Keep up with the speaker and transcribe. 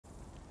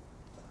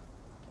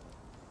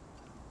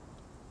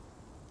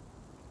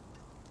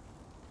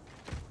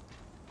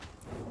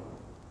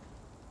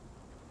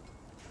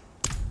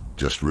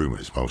Just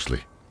rumors, mostly.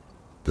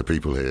 The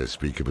people here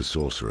speak of a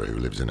sorcerer who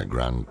lives in a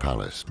grand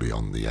palace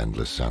beyond the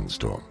endless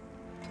sandstorm.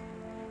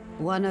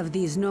 One of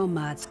these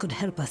nomads could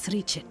help us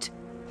reach it.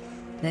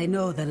 They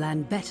know the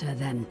land better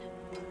than...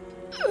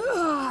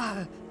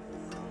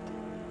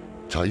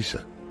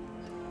 Taisa?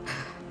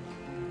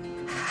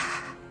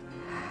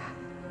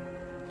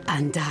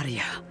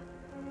 Andaria.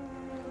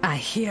 I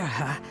hear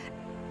her.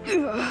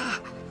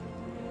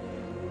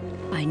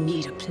 I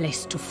need a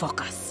place to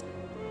focus.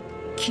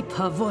 Keep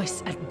her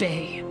voice at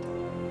bay.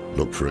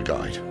 Look for a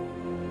guide.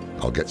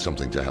 I'll get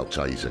something to help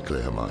Taisa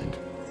clear her mind.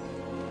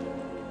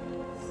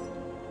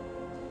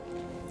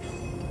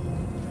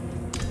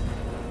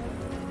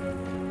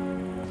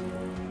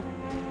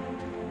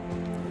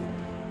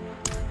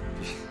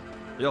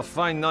 You'll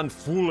find none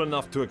fool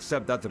enough to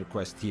accept that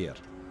request here.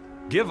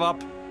 Give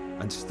up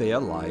and stay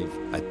alive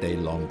a day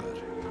longer.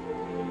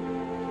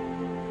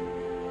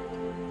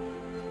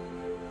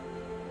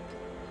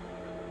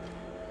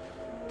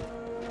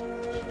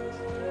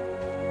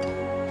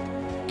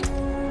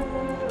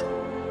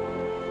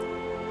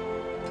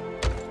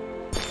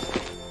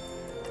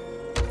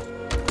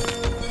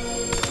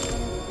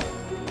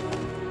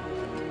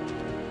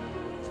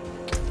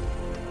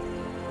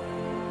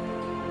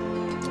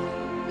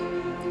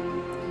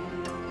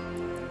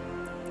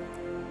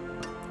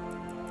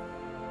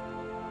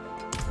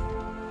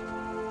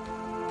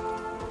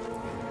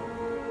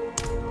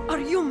 Are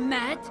you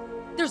mad?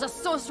 There's a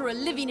sorcerer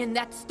living in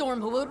that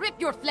storm who will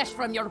rip your flesh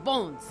from your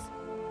bones.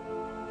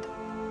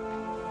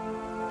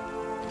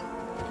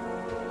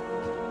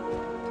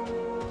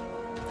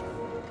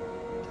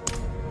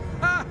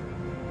 Ha!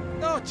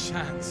 No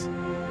chance.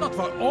 Not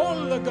for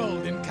all the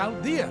gold in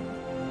Chaldea.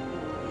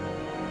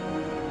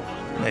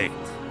 Wait.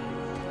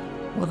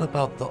 What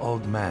about the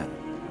old man?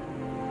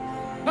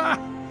 Ha!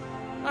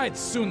 I'd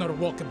sooner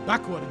walk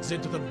backwards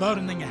into the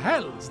burning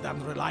hells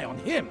than rely on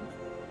him.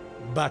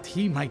 But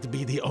he might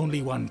be the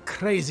only one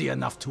crazy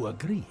enough to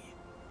agree.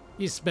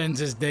 He spends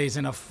his days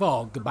in a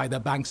fog by the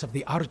banks of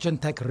the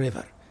Argentec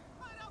River.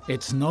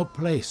 It's no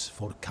place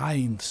for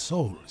kind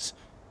souls.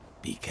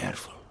 Be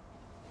careful.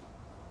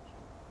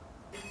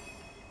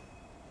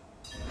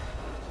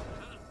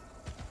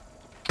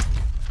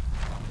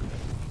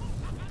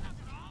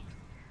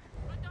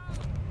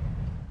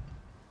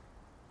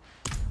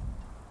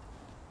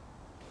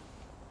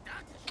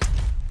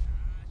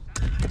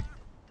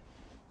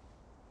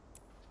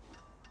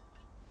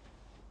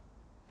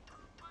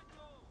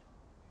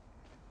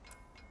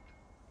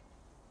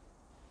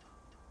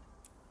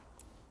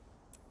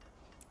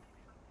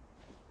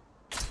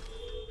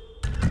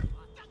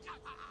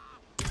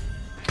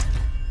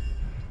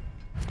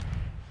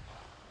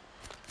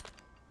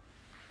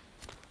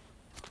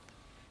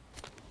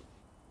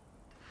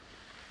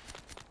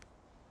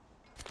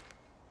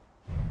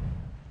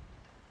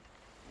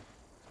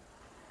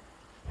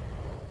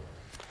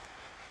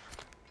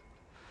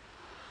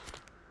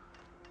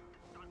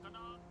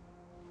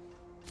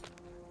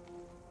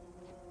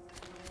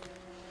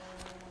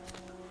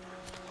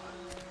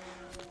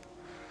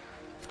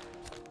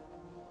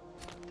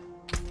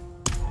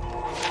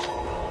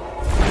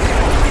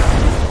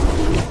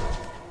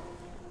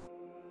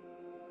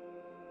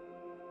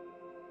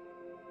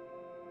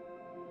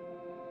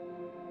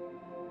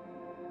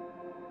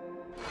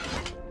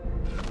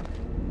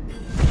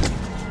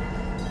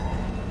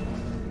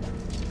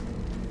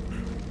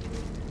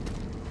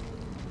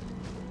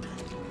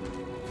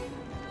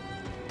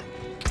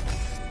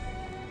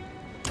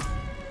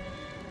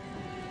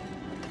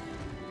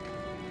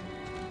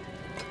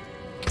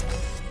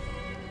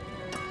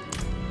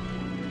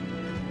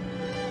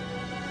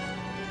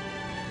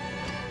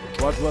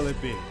 What will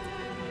it be?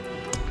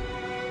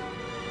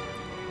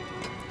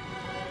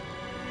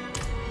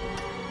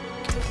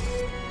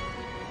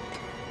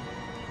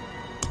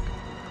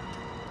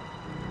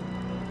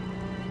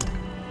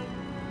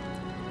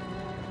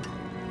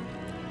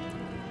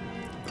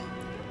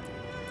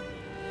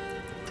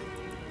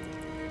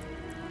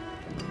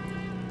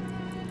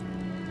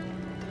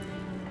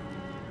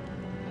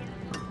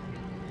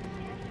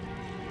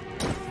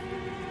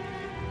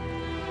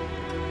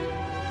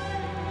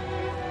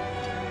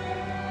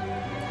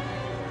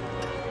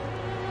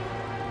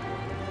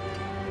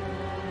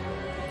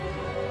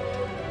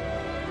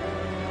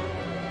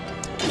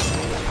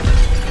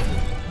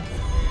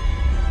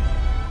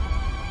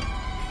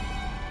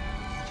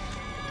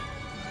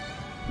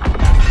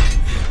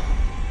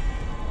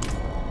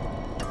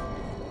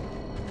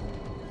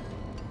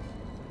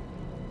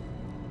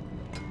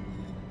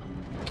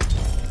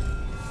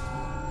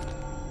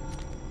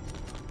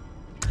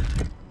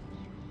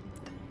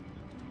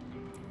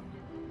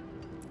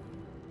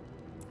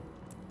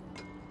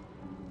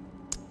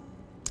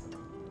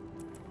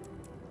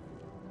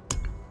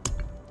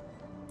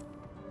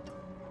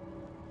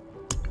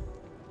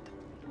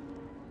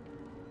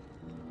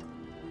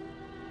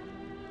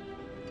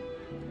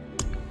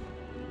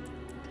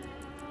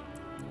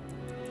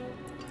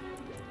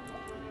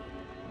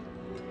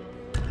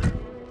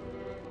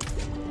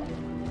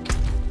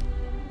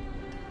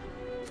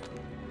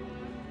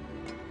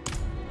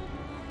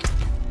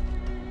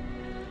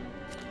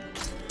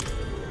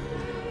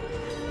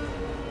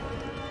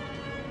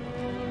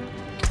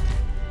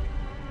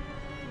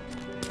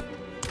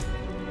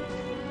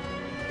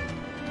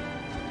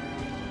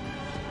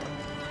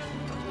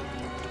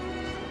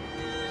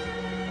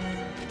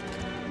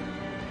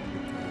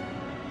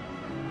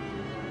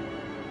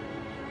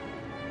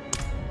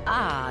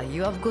 Ah,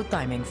 you have good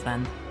timing,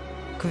 friend.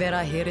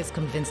 Kvera here is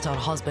convinced her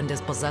husband is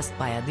possessed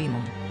by a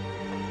demon.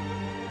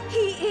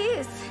 He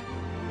is.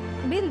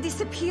 Been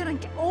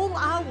disappearing all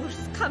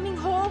hours, coming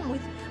home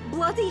with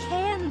bloody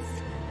hands.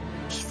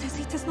 He says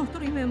he does not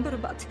remember,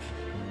 but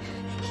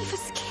he was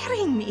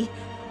scaring me.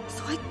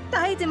 So I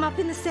tied him up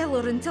in the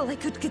cellar until I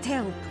could get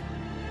help.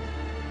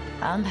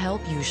 And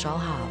help you shall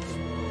have.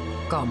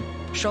 Come,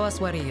 show us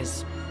where he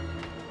is.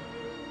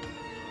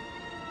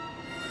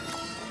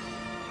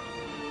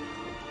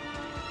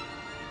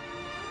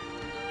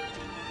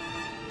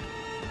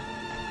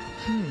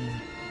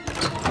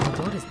 The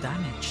door is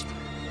damaged.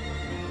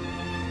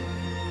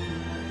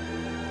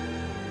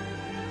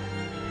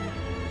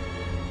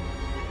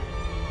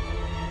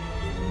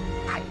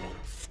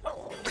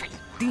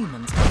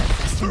 Demons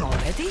manifesting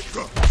already?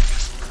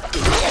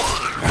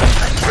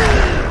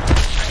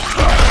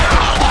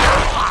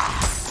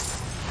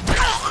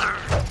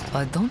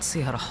 I don't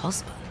see her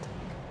husband.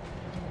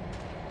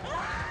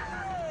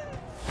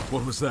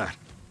 What was that?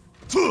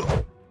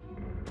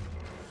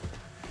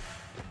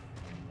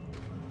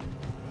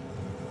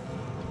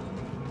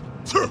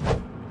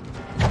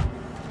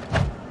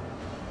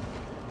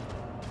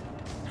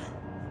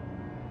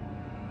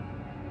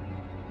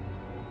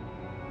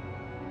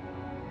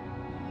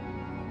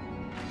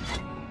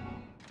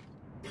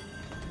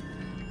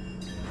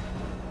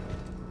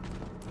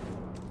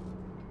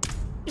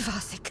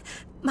 Vasek,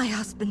 my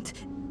husband.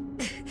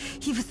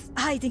 He was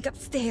hiding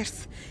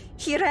upstairs.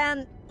 He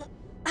ran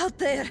out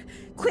there,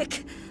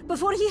 quick,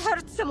 before he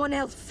hurt someone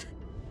else.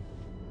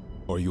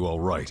 Are you all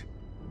right?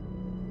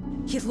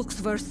 It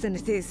looks worse than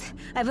it is.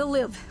 I will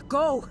live.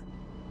 Go!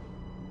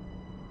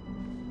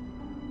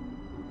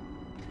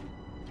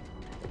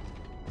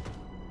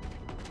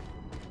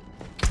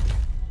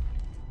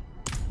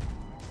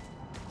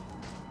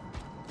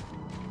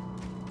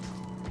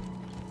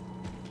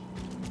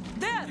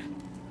 There!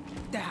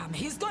 Damn,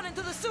 he's gone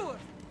into the sewer!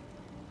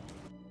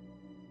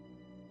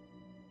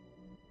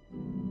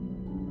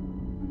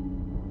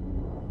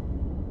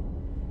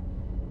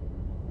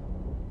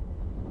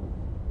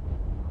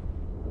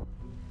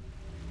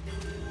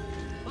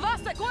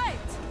 Vasek, wait!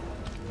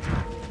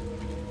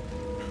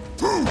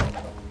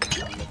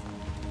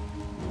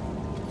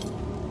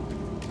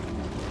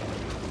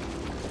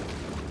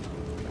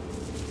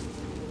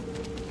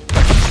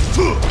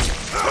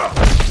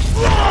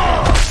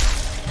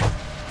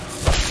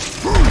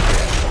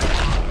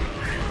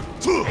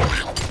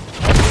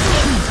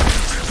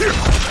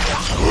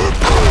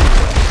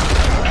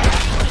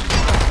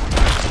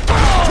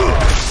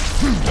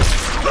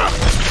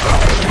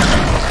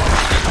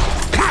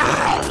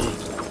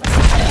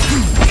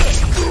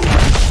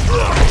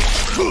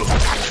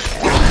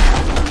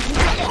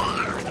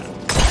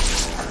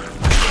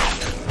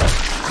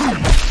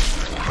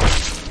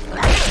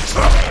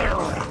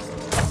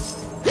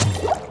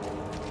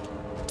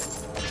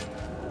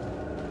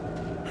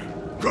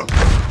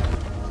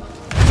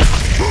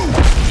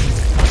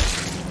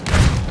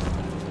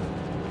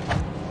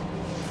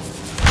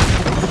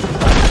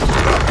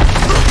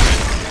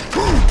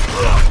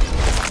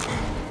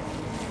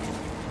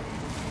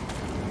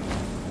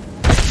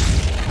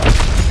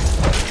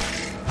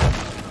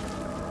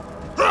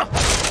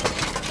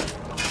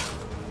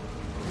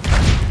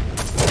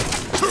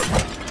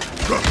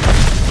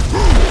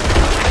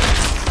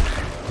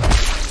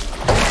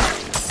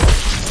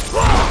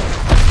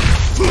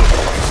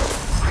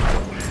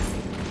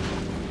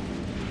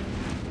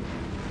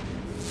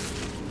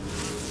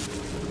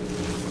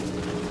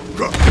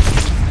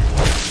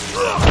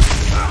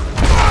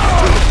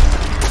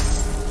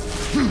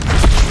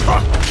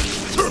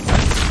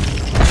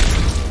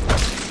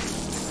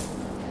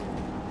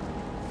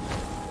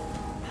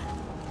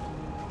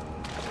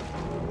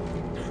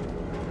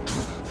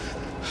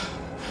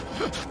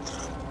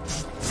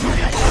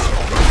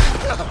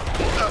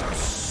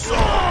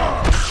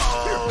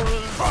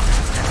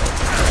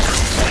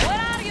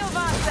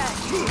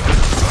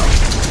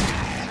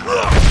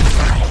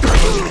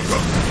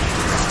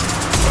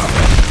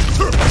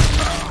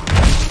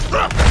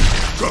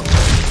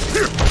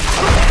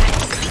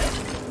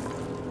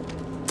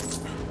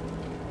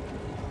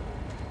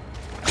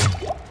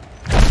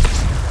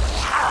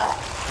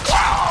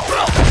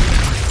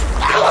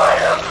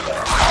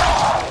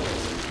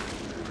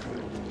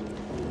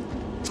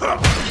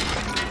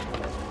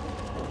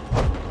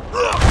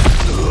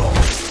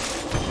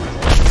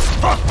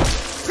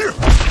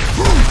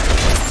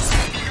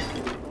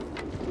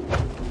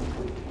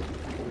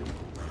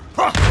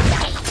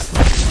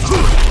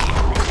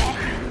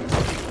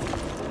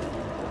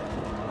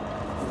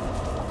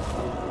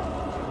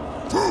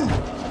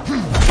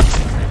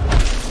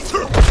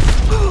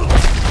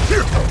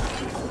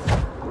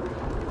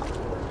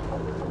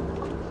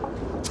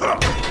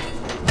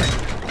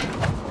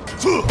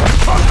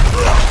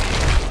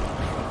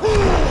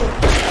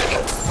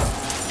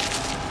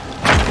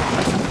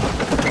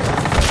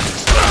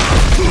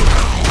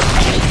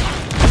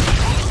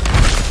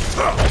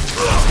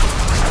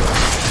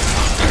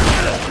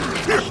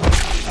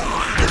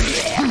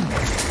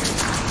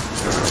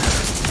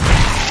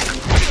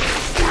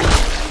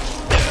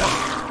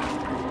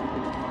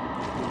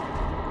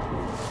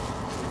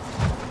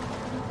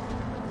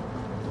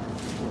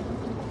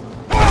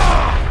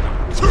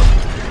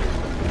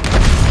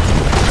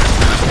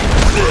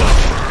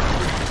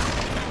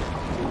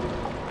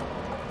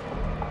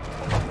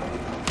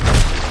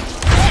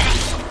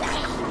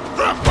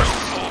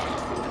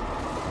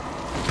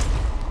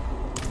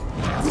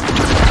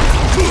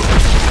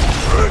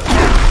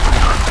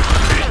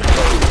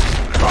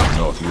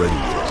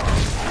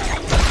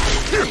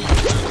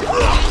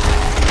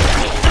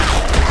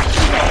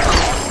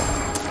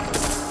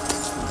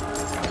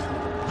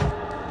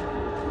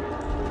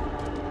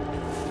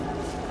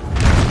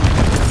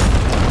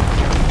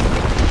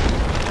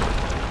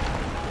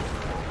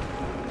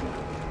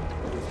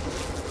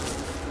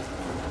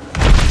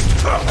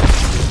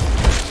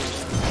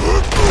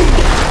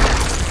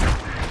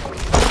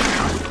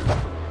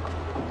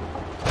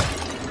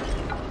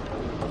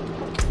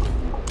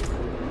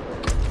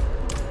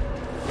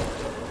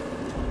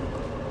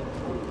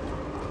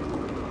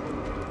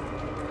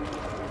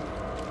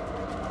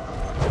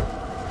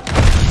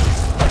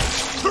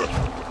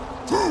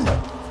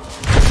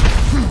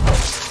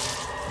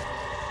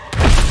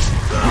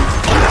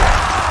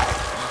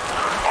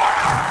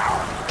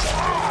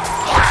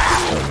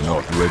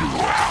 ready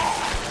yet.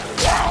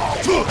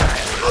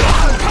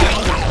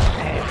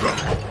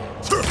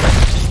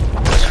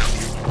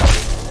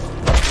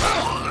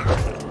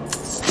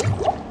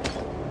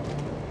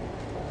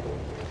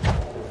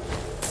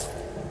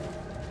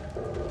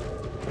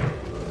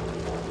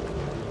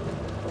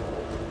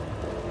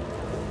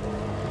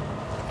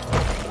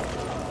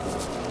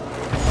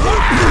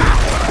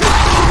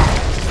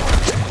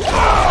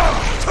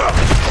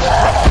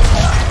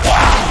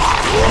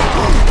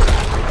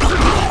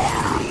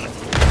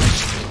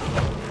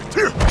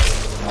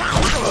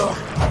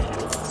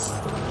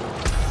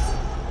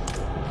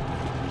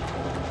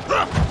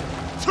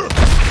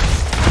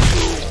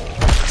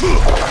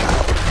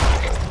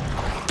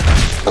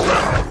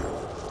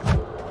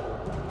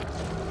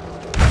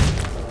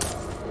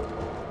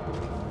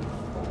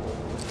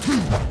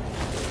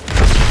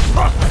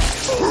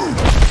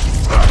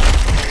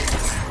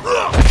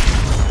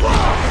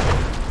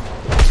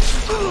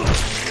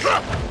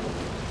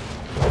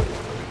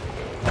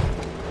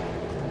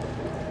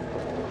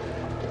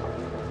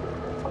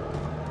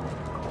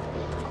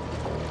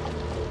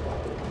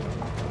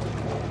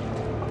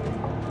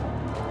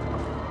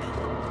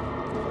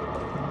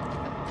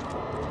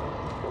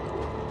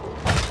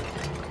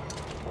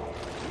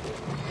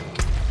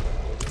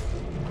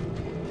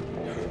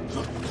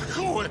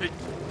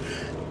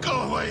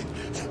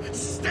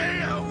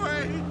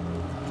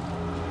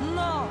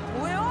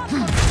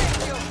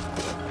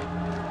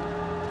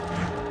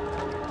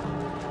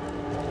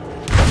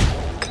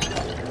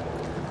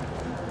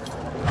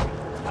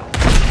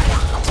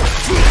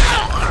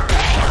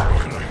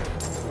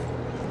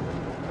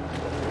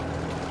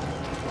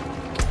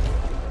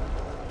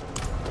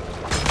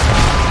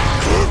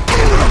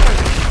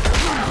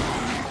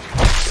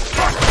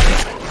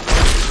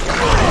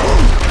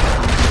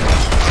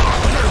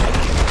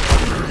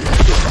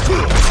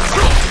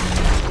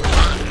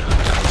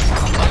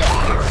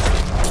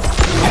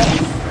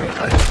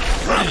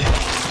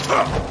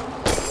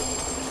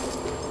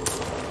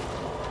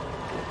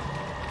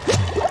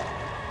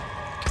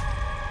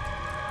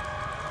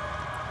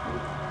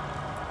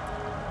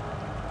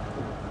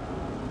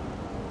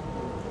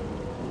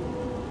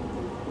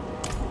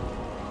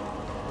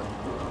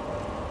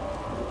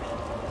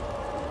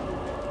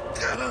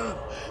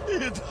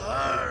 It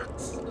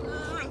hurts!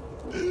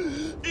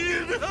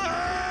 It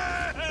hurts!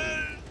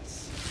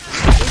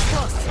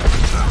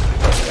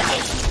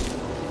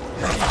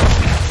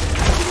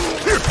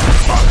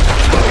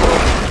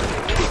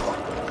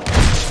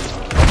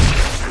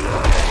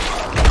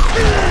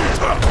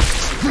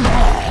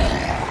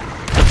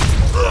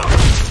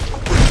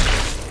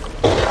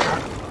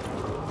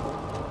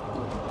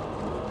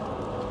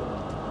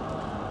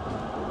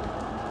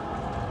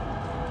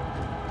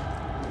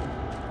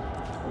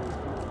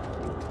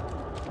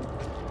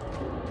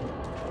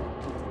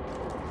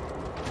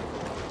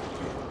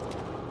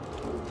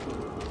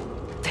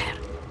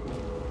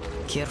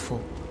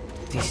 Careful.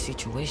 This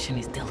situation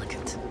is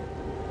delicate.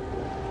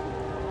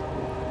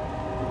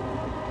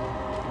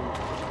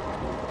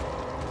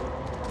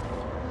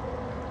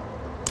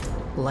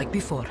 Like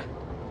before,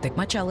 take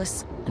my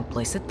chalice and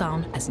place it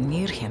down as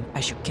near him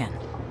as you can.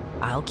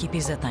 I'll keep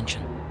his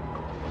attention.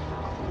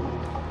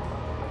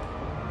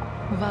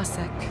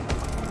 Vasek,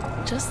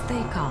 just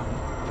stay calm.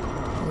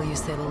 Will you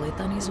say the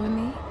litanies with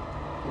me?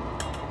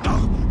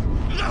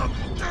 No!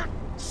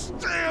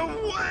 Stay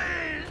away!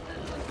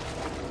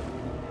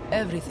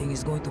 Everything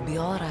is going to be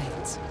all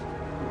right.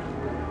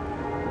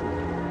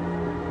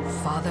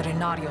 Father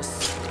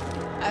Inarius,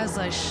 as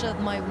I shed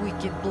my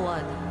wicked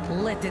blood,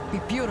 let it be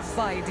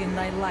purified in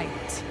thy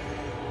light.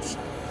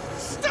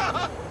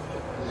 Stop!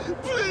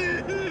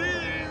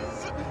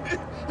 Please!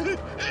 It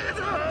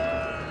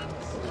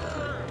hurts!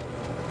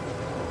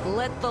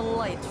 Let the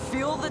light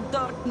fill the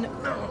darkness.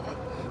 No!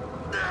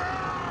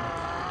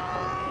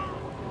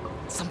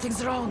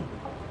 Something's wrong.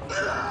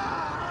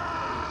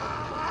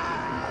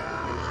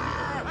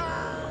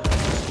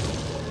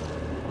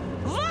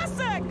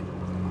 Vasek!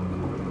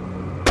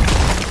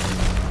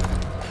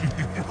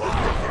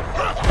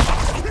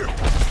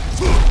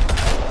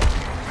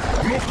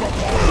 Look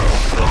upon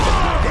the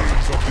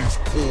days of this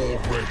poor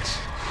wretch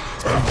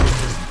and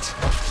relate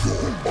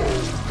your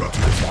own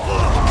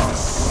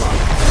demise.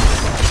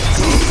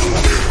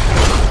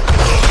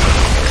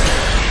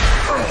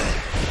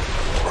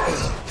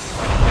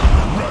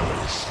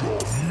 Relish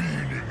your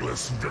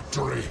meaningless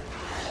victory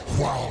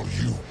while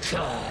you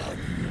can.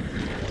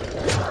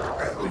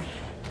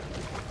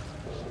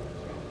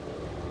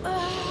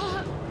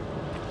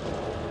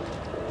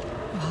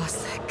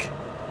 Vasek,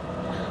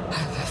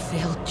 I've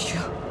failed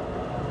you.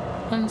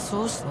 I'm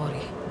so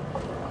sorry.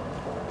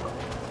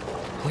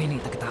 We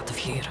need to get out of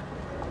here.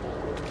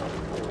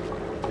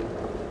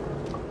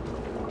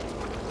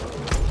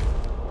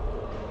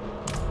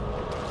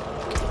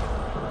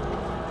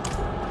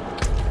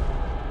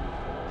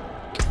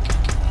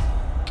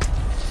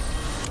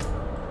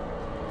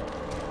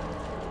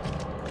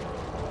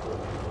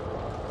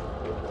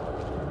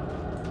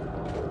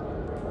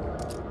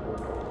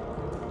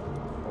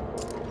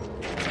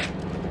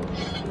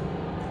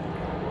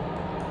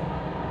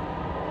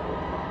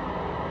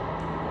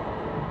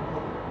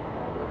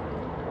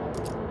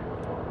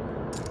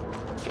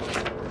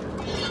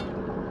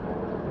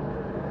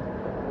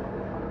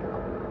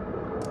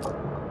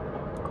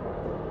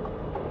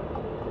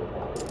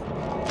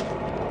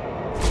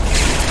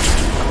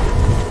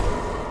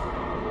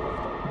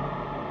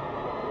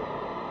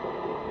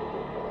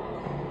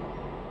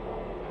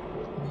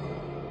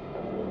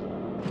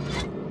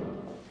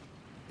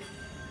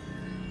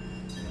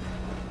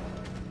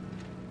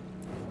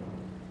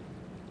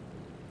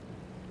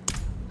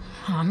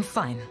 I'm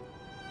fine.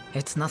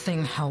 It's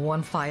nothing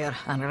one fire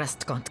and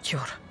rest can't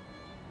cure.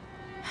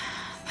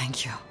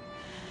 Thank you.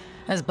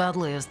 As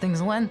badly as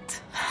things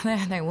went,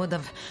 they would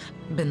have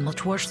been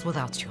much worse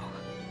without you.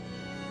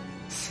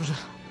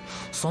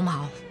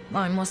 Somehow,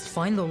 I must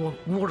find the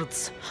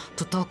words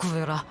to talk to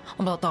Vera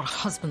about our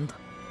husband.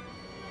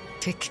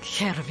 Take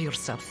care of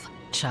yourself,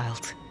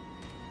 child.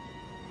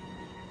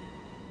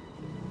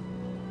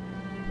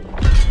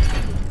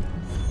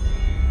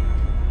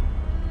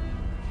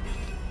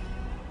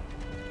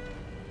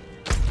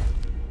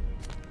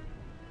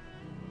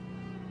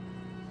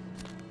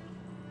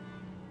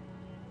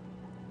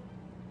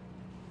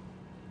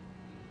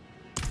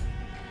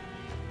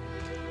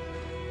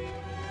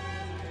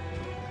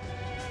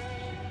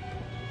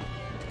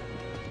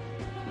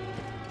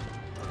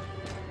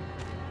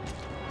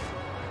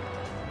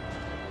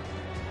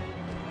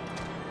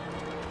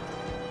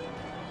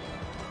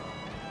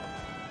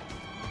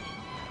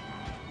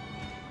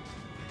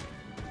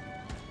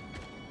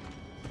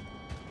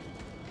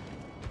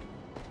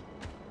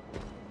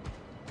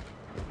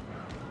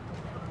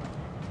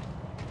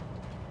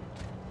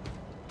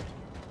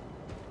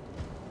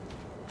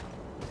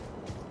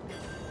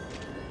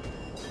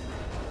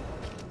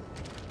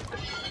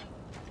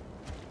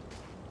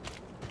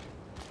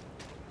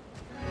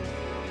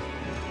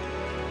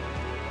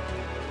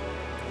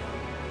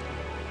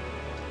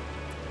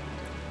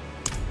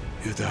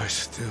 Yet I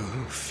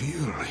still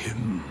feel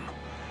him.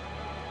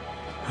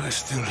 I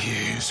still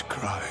hear his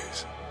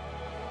cries.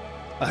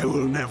 I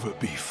will never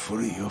be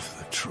free of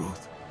the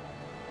truth.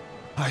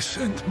 I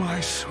sent my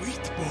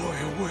sweet boy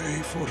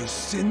away for a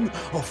sin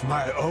of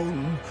my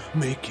own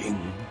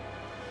making.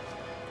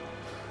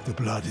 The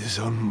blood is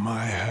on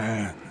my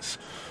hands.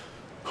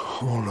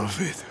 All of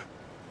it.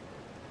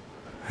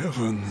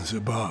 Heavens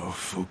above,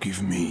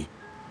 forgive me.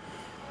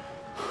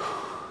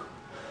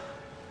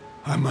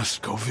 I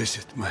must go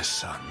visit my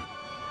son.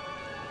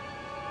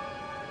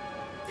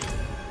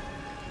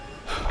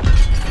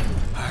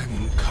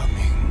 I'm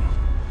coming,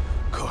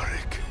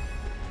 Korik.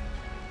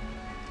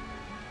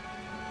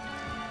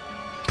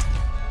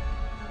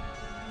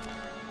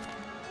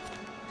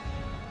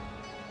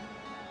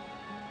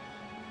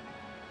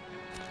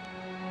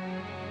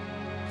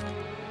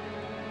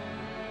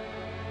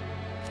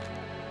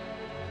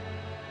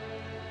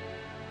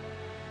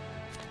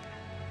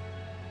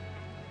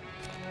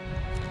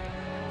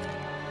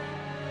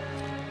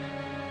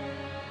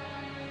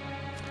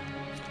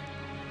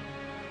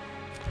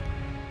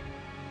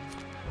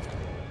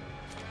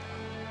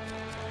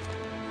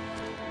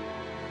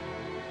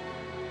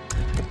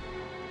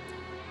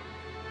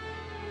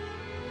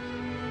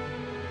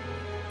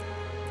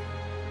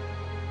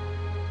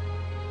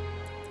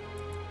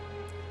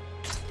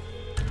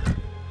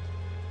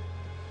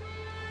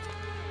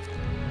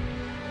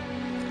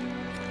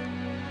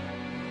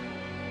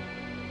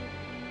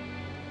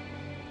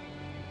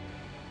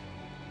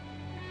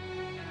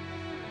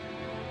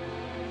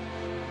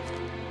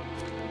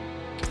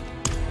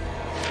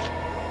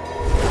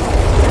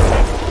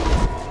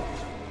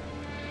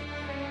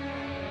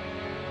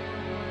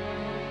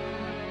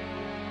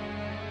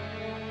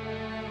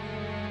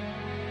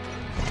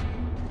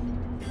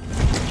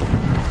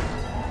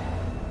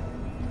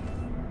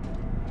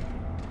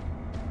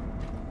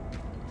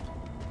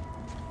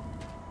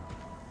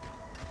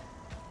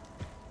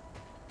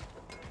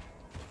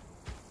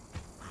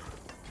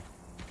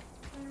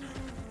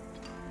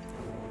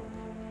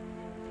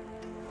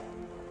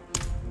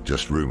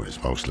 Just rumors,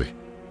 mostly.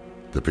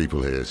 The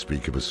people here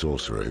speak of a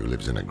sorcerer who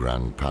lives in a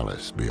grand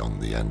palace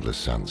beyond the endless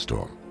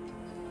sandstorm.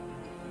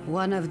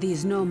 One of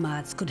these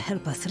nomads could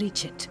help us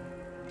reach it.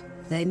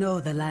 They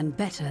know the land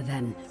better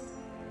than...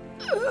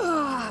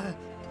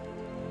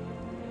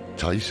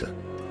 Taisa?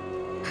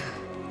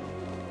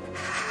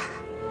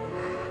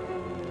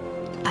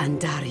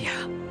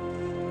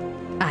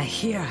 Andaria. I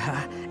hear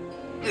her.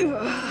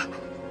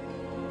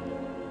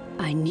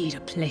 I need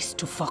a place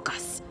to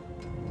focus.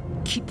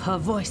 Keep her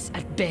voice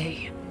at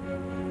bay.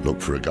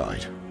 Look for a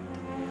guide.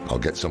 I'll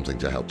get something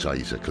to help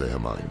Taisa clear her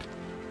mind.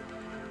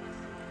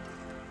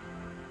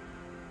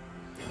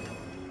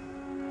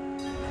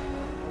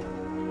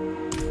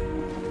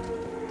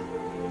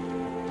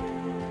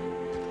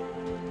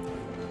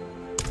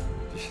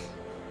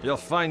 You'll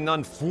find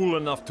none fool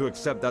enough to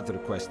accept that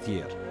request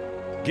here.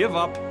 Give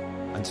up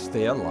and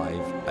stay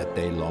alive a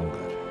day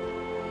longer.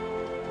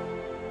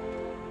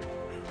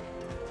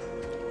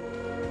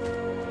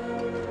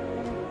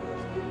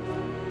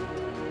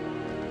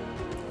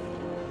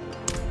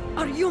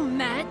 Are you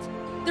mad?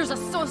 There's a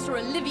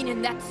sorcerer living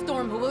in that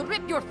storm who will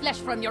rip your flesh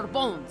from your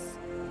bones.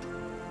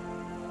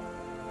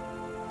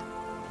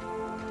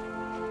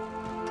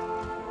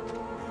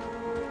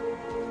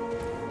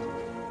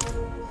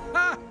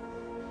 Ha!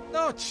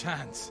 No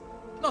chance.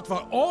 Not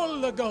for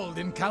all the gold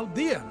in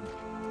Chaldean.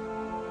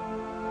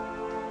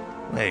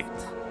 Wait.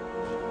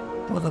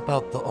 What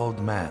about the old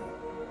man?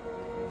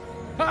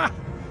 Ha!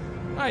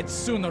 I'd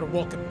sooner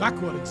walk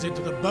backwards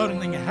into the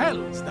burning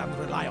hells than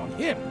rely on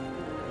him.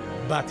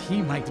 But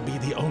he might be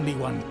the only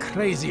one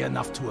crazy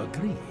enough to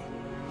agree.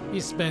 He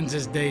spends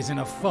his days in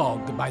a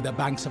fog by the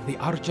banks of the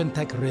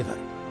Argentec River.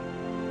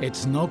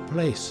 It's no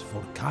place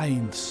for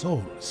kind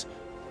souls.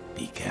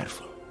 Be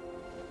careful.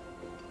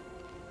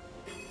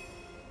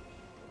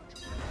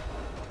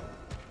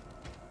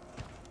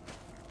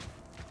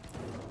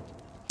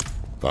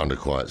 Found a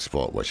quiet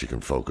spot where she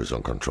can focus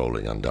on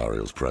controlling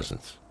Andariel's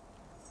presence.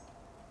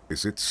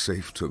 Is it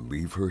safe to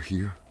leave her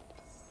here?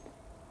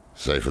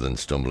 Safer than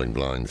stumbling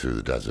blind through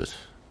the desert,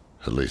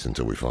 at least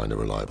until we find a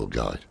reliable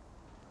guide.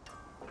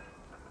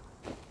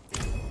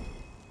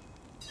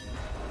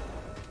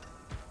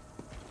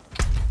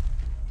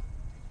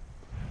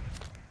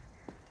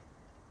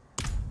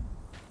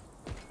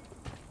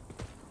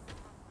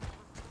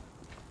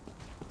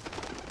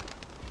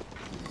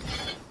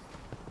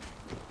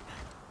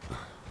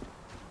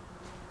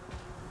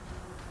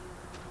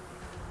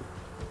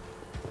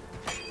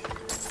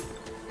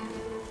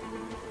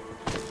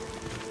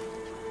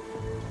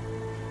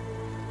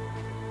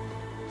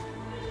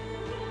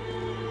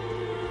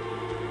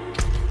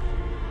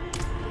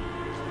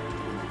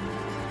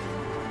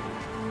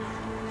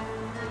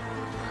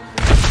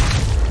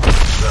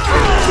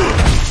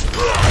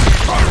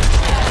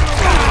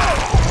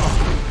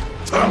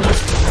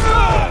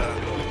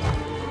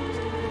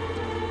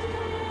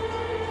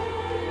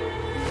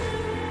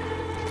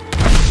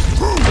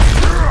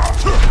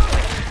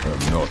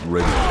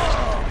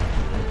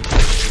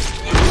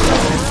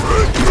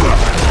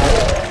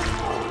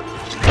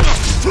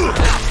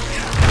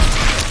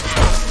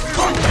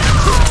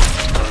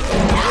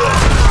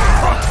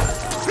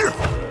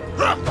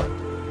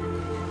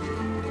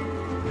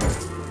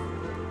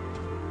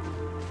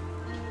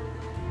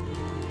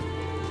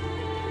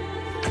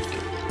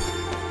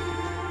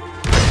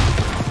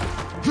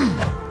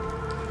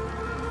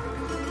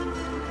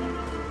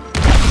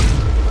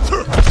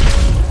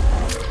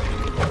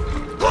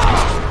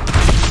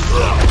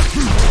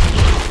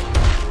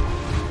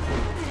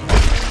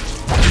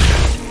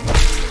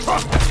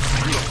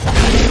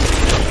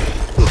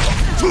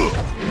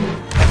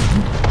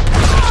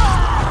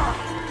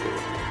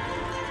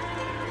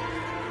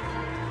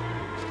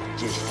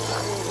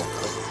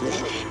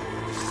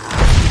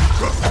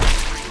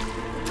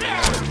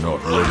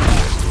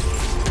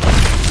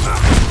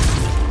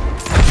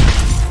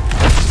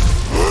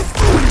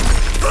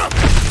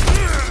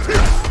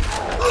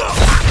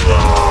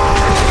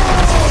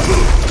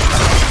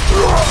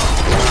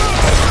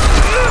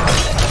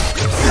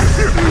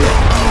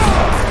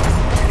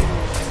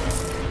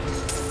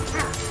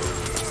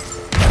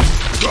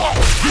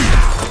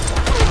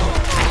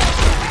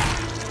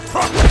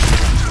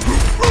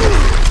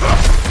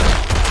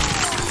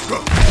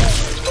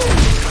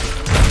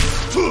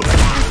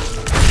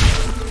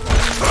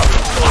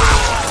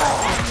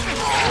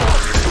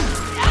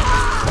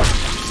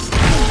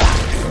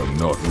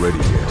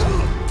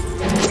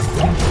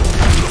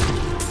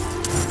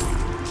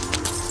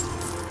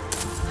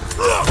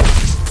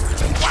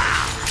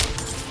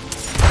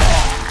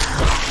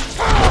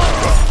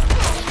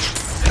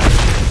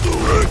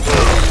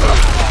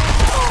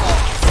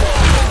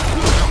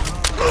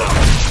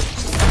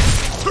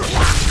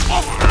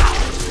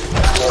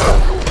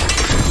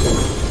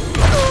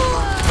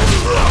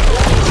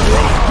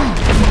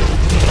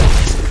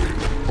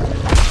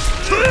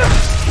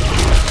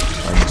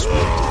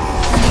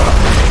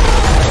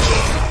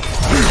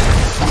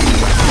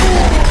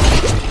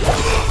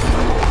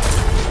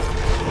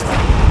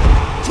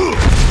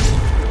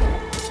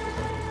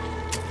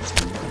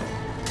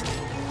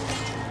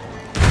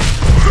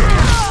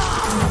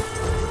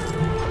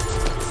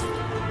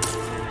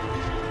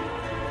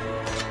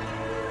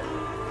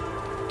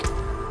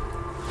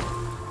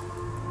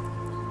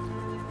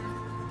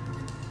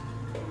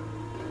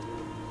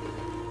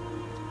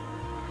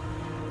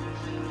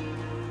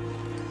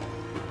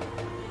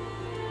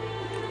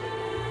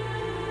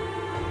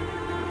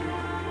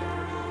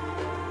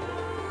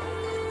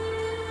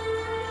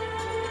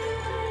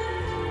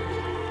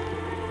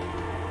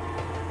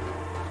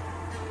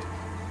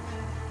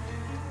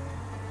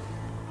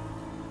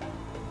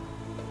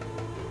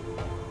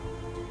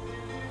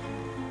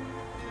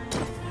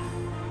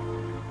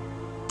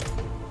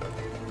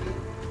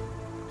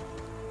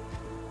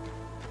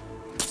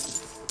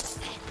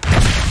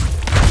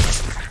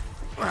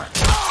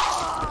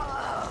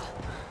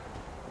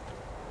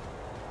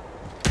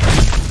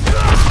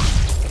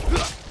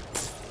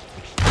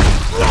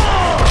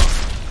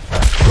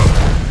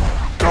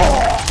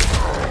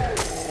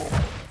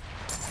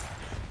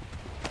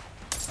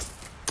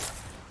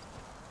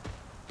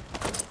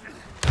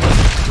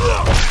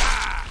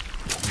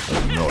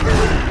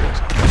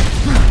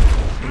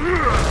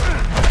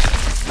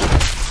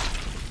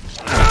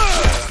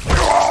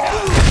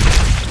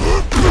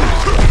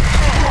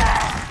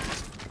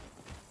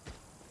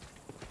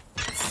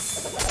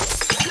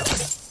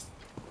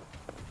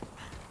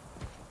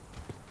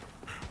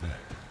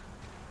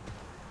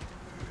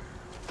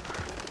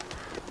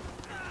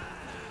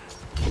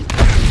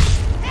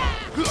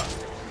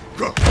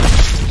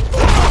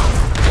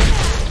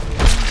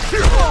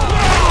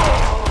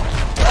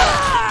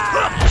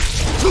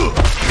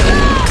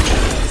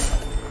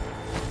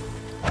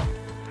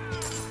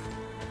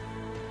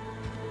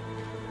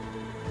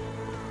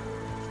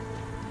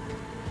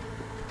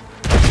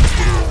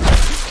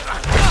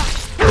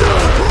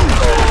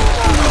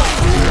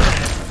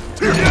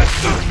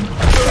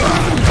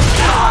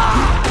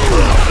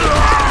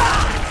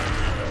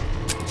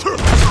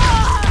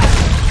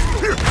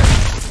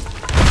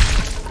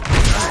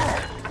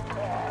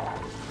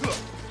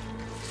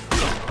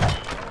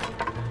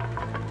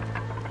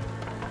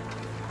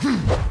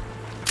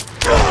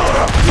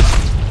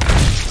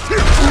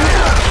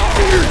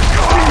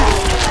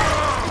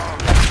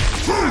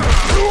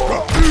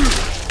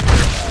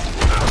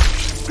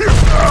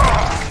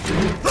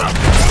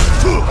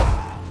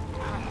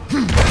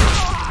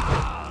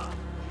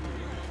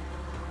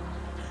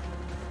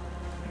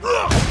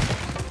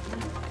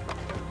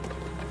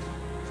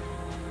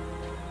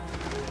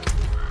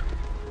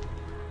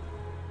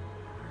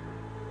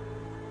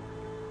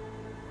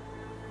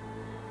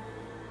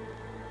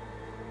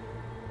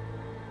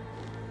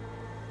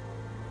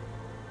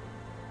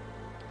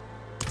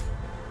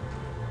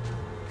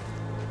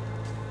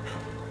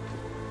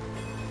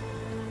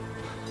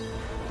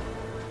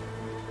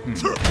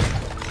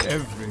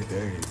 Every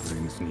day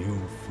brings new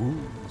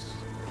fools.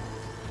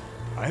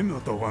 I'm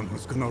not the one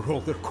who's gonna roll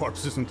their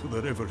corpses into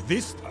the river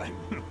this time.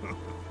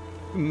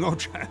 No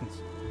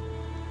chance.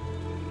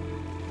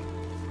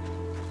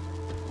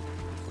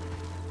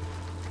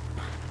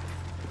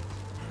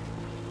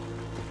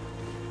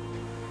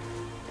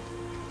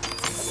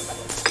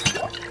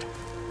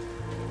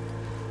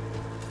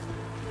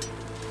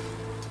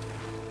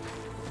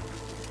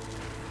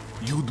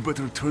 You'd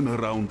better turn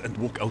around and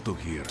walk out of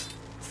here,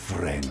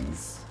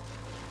 friends.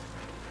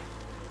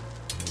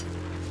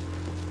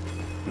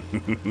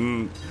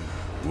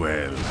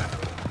 Well,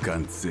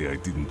 can't say I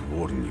didn't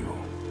warn you.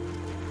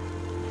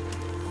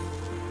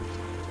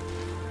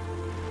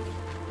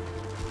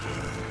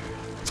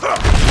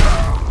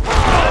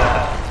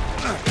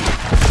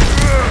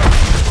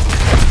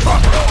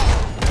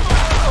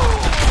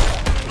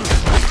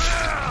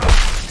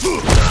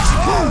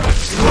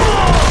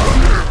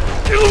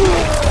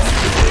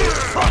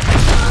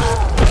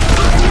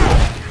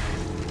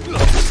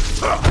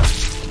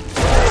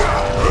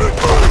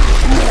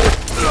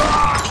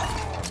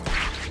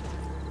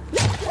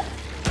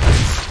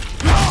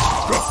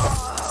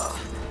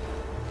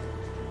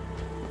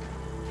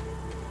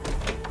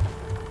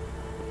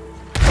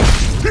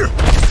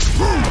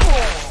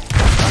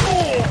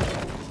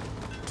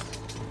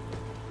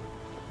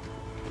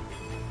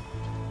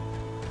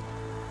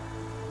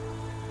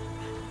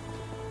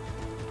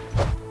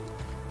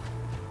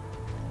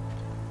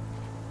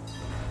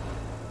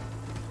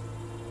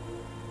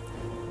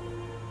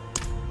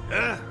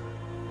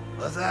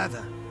 What's that?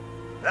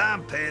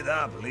 I'm paid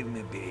up, leave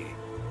me be.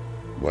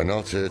 We're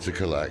not here to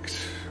collect.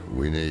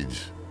 We need...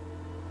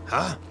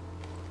 Huh?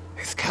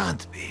 It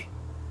can't be.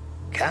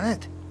 Can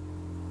it?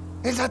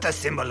 Is that a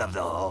symbol of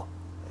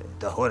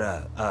the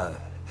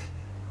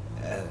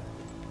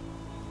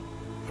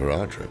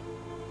Horadrim?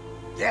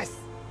 Yes,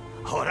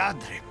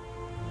 Horadrim.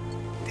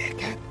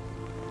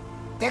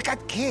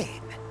 Deckard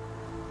Cain.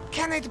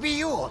 Can it be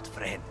you, old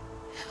friend?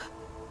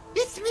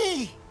 It's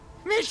me,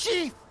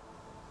 Mischief.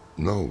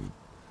 No,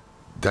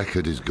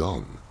 Deckard is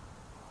gone.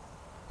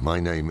 My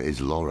name is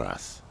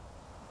Lorath.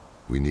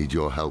 We need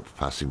your help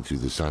passing through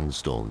the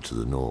sandstorm to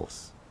the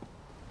north.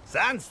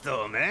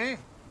 Sandstorm, eh?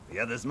 The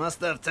others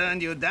must have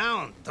turned you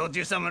down. Told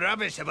you some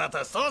rubbish about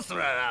a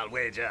sorcerer, I'll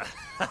wager.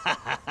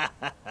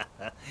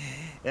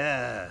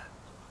 Yeah.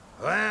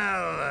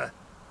 Well,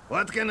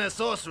 what can a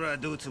sorcerer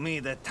do to me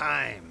that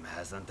time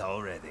hasn't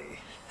already?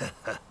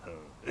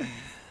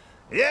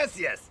 Yes,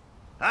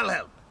 I'll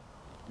help.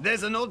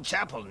 There's an old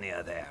chapel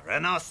near there,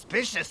 an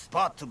auspicious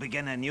spot to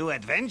begin a new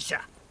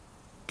adventure.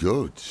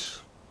 Good.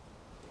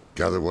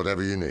 Gather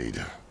whatever you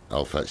need.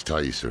 I'll fetch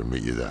Thaisa and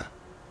meet you there.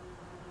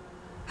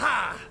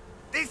 Ha!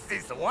 This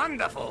is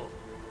wonderful!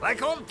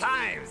 Like old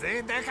times,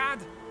 eh, Deckard?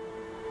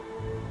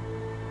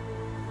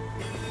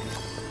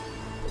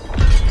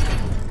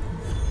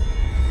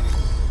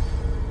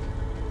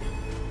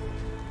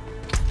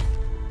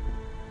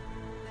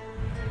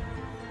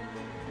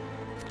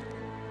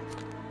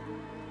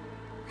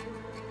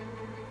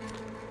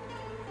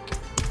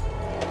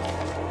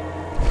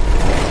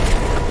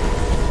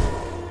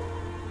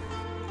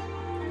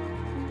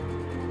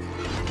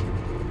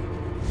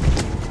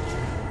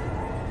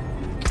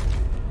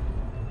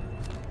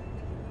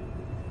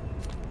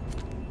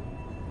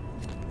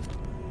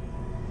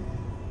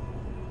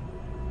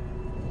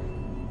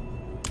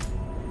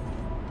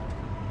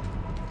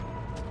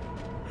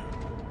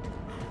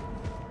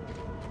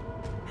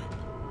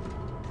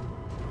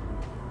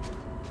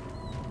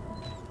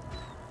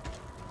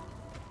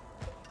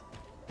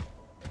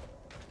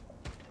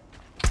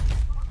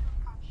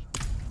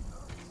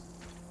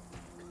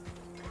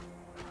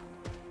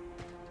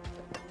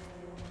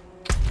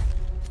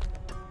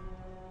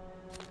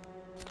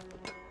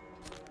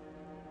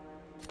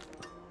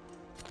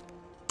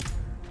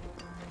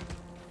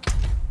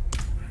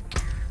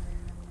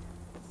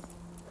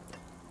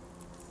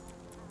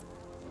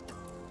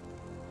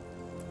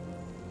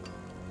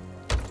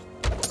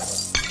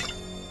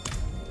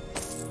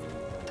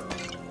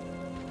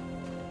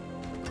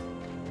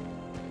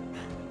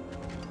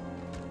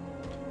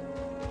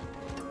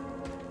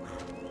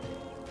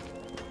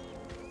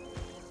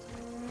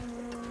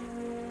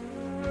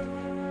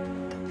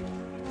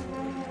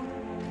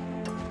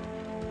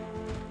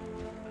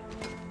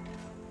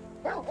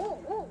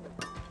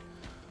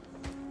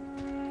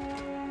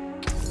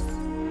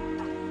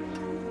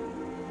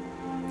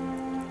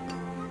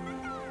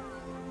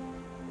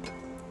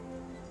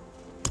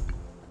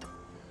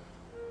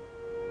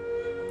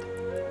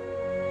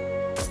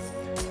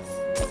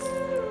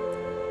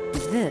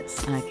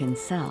 This I can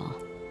sell.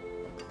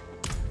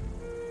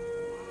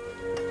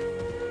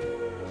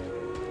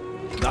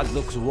 That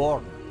looks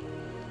worn.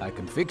 I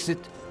can fix it.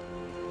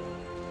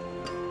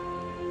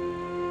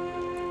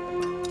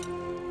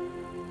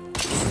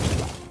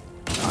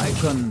 I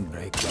can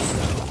break that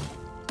down.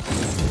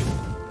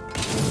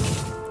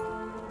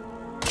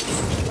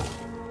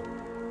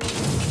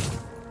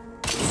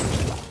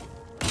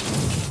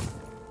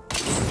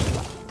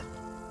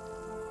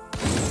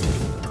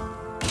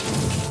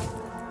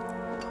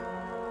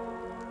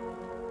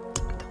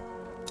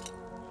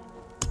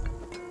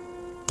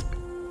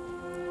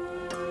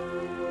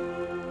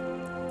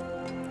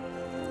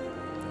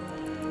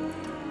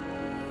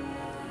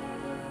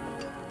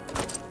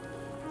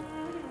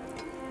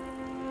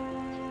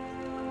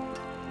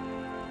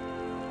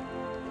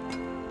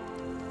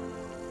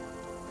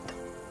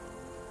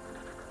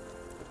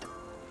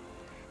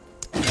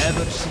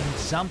 never seen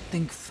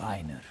something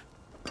finer.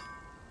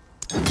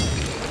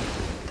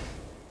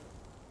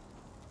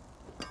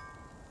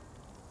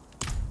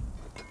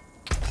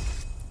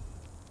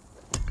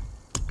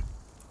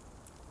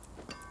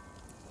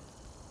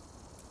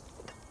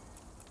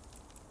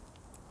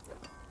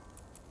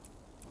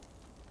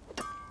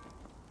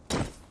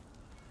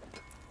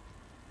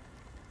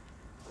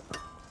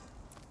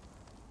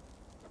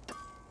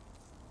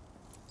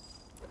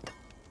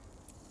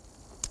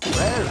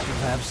 Rare to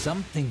have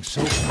something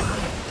so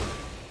fine.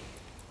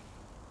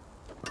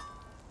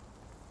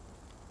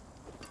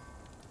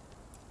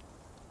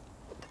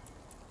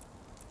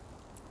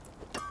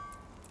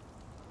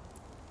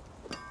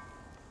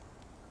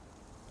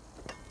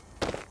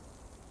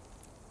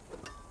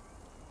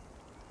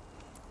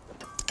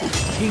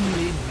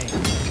 Kingly made.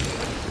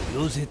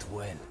 Use it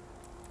well.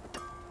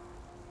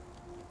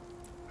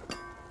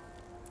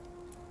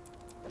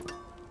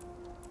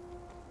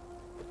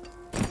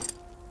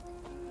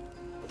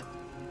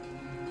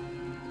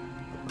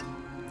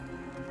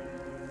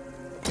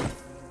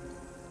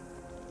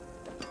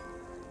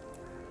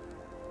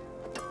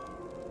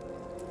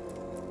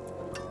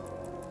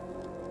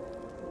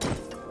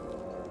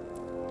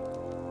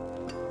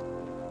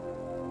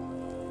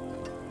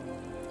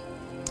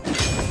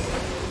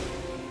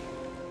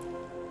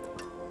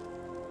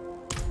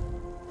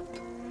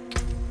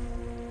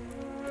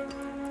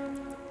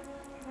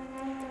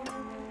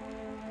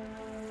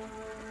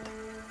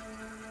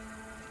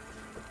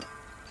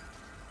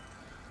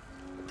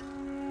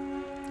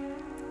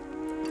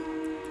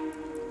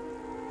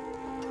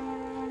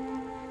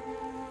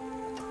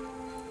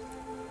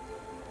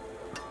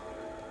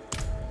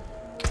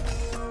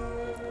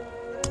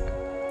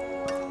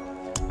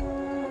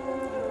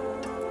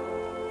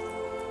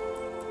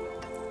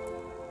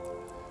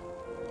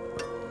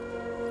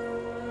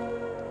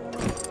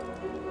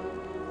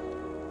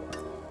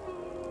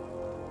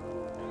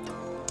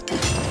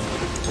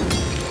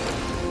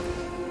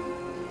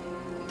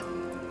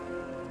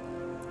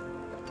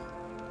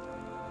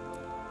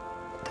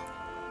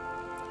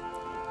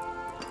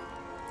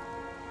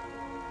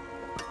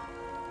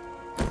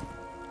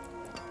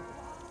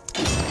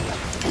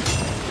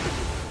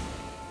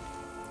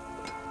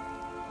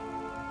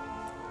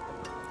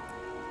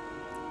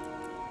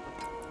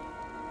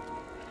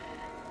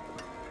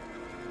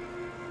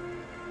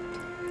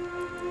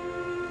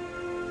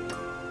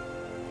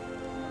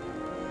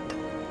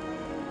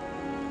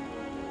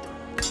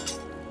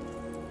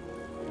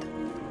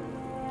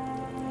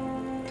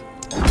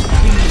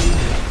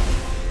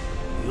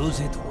 Use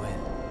it well.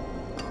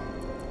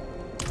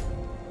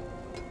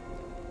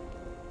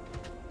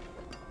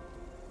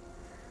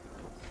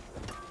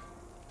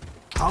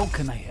 How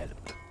can I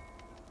help?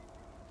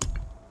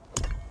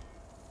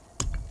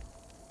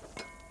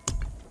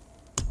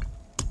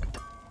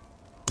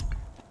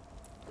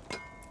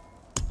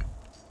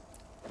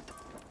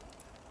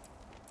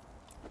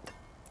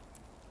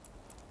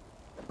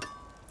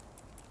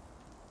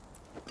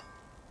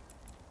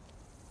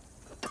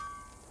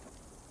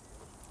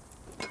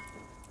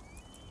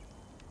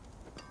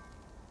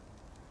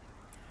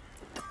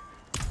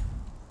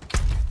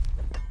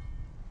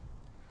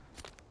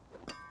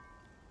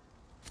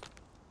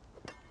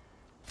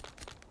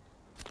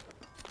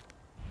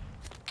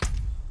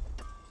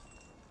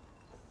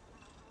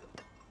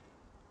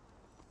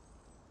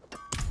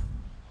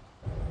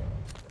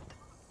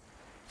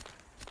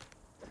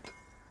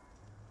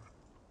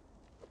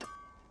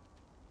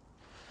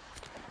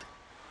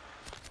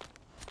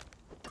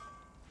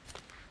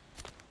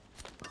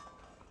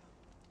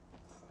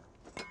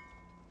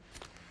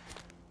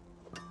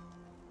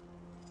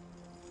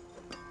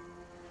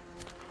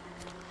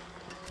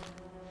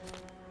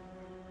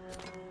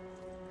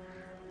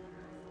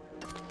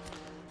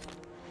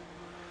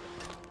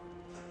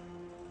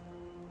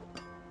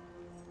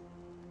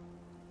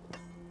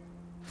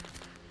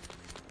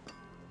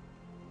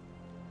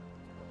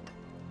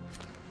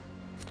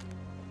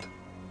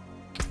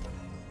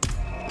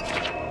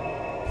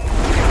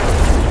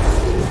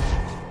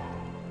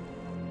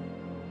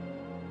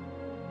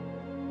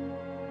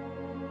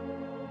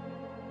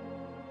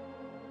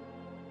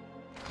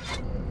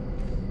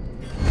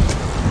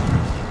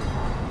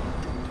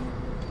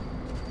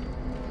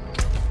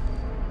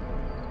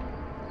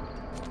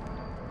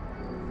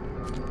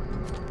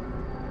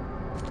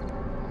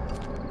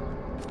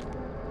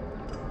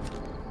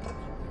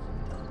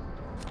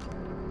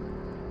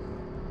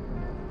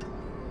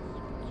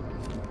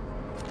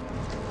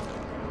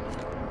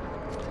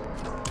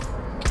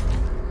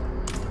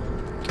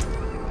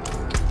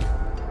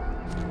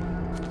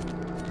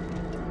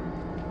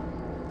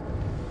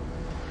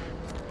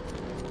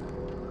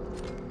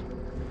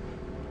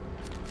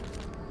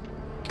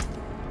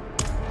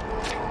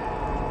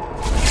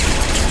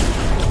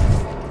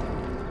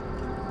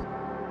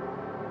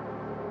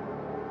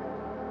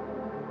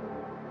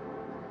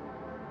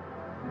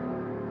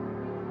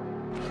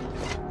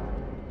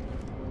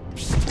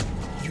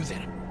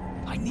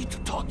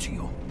 to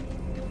you.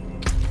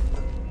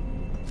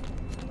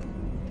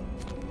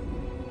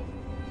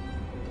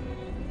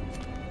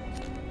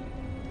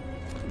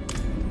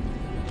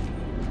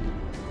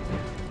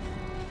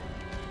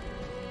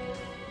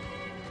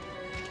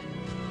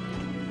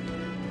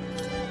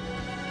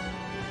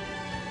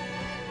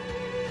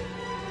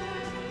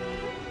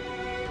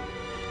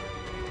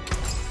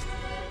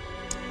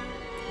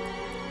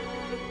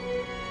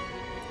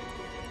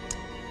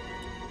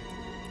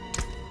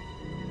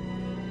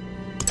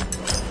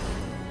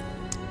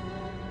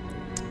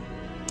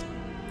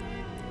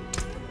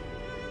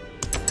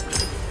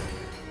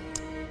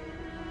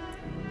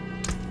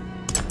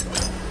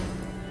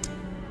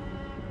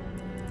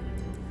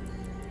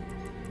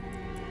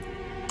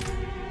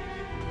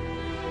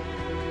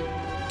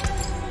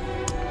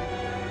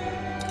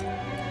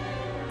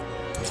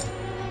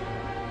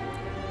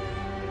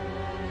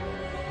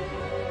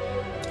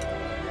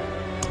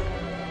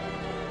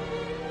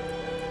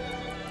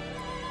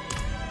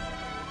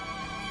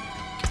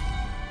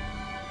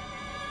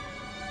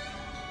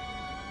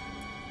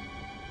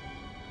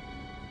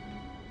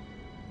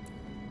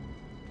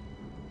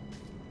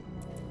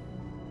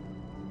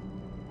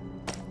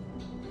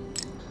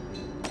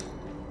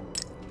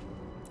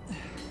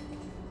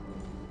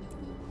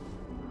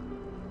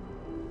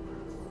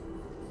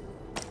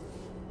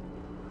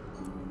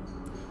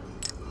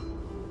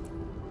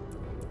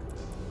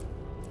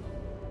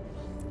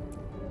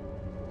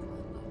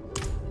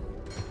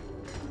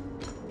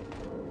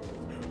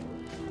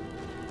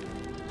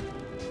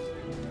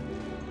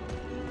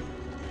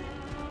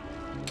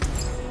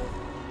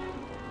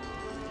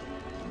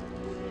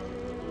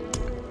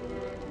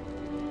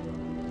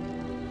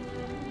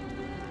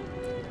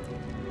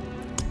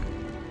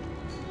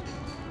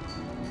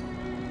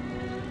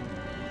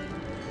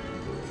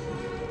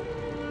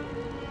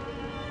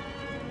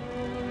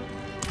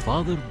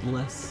 Father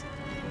bless.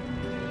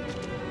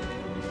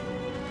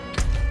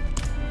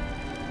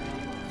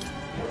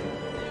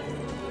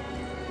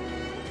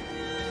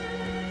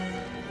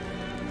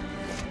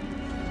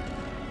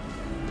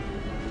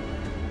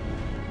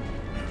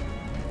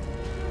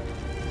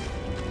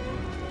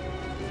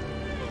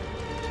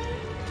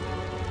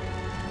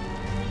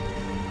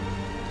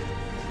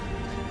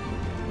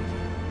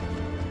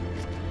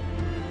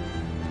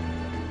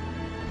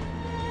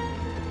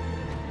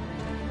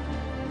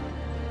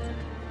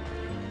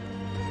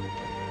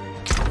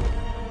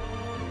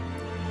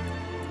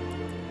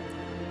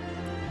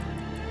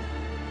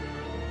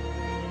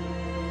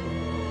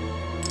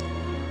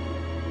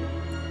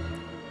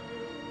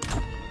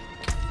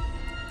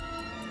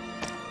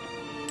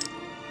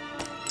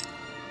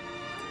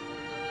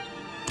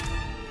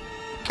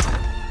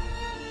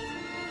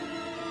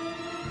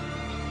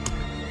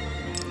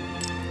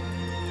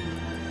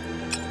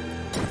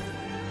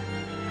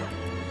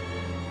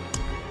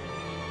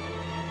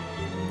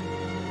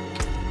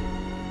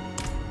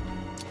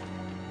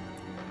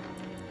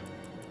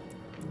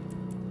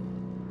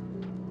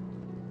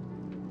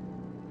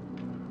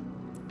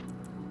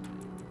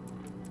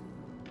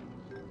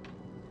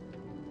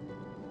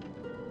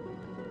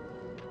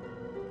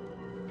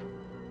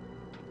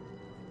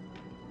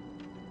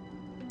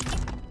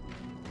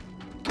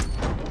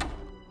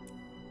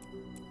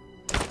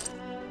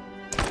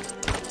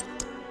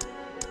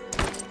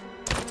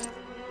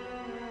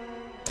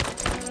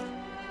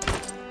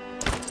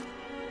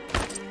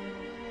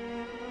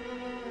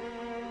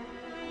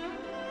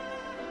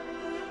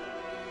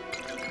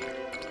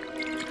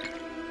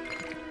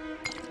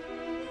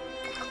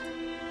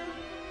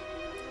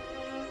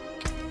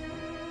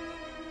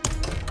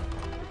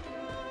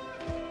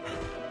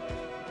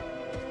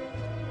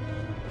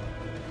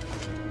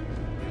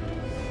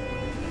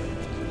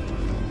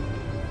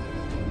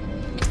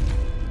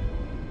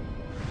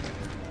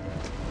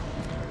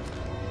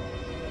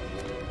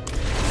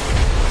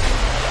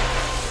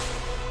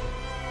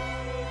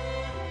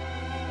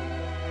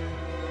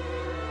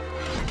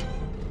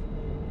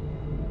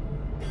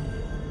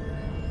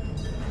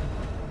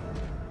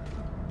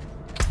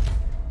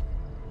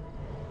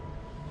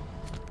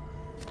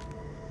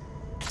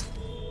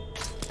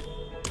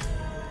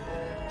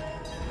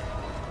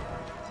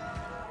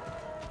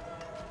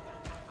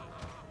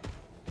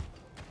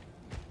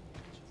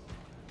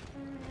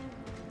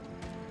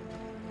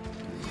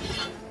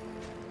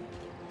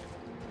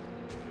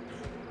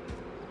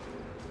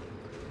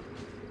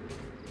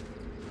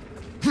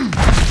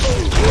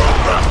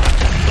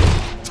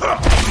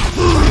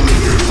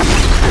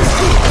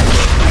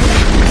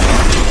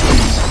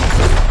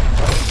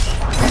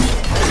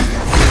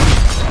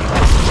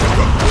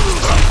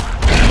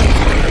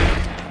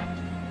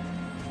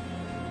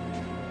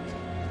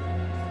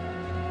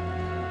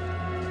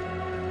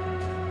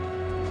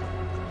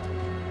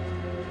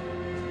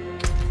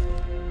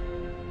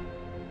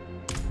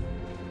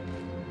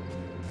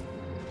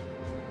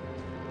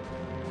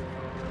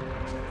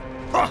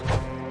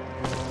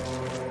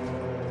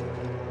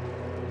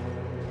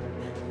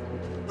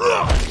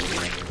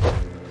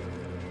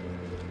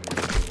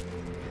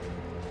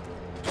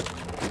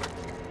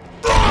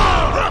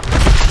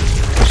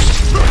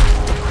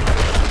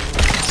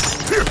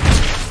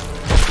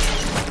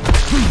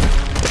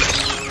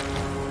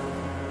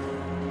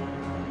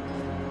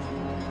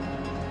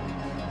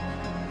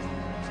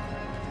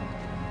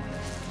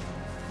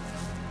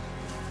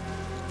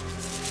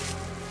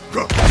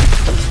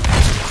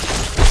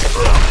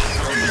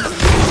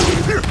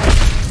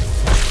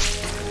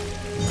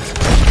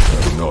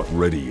 Not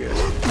ready yet.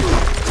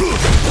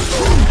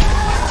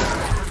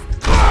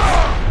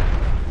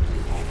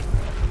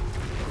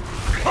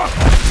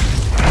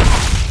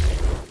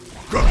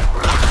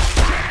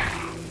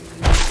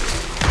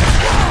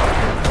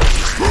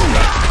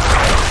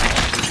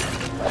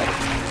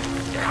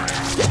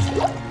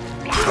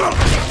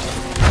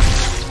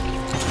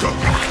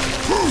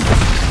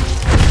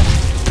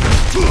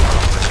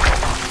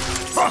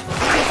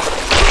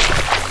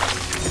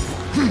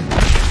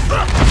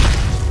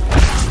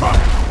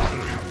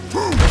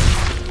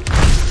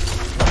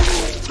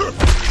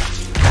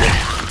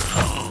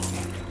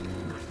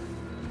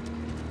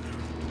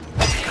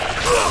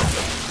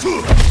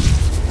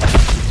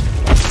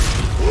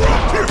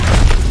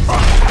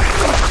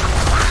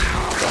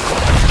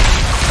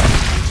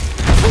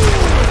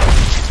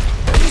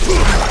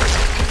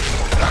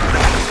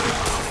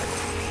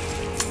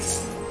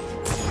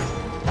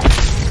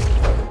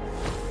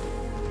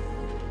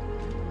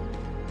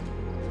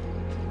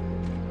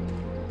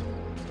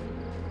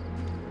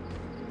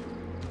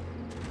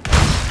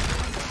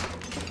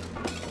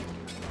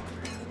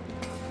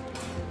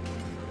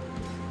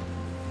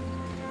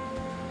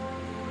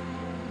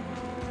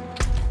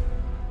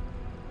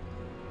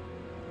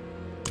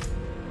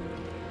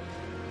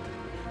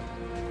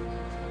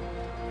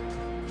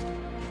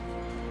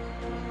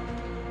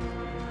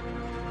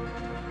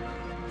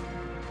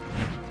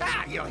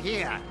 You're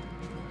here.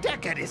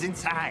 Deckard is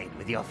inside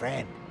with your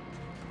friend.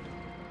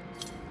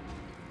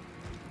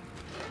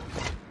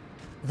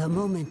 The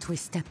moment we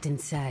stepped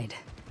inside,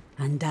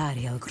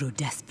 Andariel grew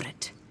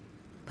desperate.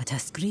 But her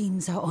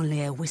screams are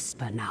only a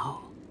whisper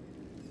now.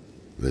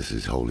 This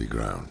is holy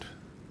ground.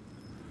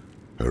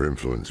 Her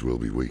influence will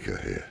be weaker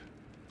here.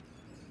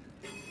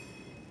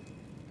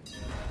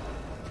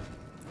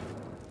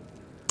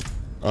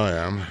 I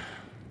am.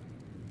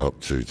 Up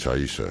to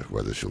Taissa,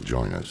 whether she'll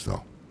join us,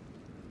 though.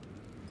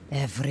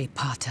 Every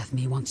part of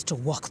me wants to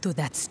walk through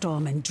that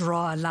storm and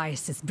draw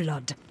Elias's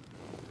blood.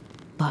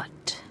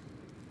 But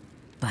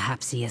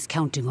perhaps he is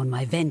counting on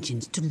my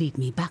vengeance to lead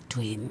me back to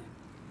him,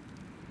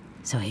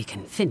 so he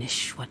can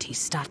finish what he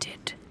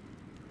started.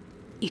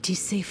 It is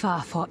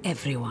safer for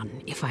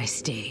everyone if I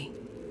stay.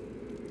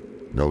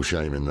 No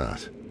shame in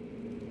that.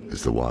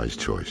 It's the wise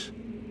choice.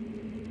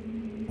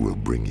 We'll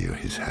bring you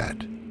his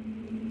head.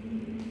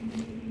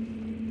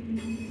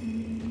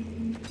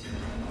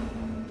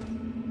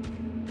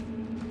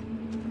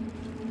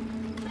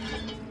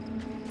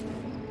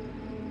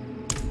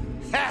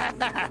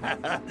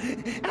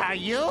 Are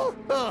you?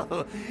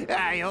 Oh,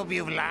 I hope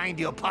you've lined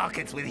your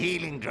pockets with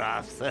healing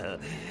draughts.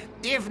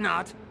 If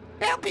not,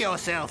 help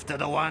yourself to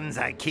the ones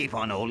I keep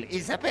on old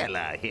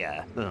Isabella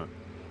here.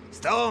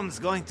 Storm's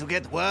going to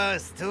get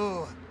worse,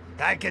 too.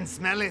 I can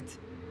smell it.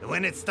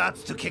 When it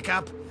starts to kick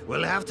up,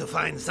 we'll have to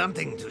find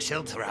something to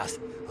shelter us,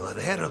 or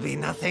there'll be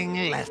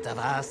nothing left of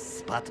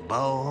us but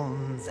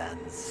bones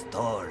and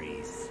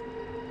stories.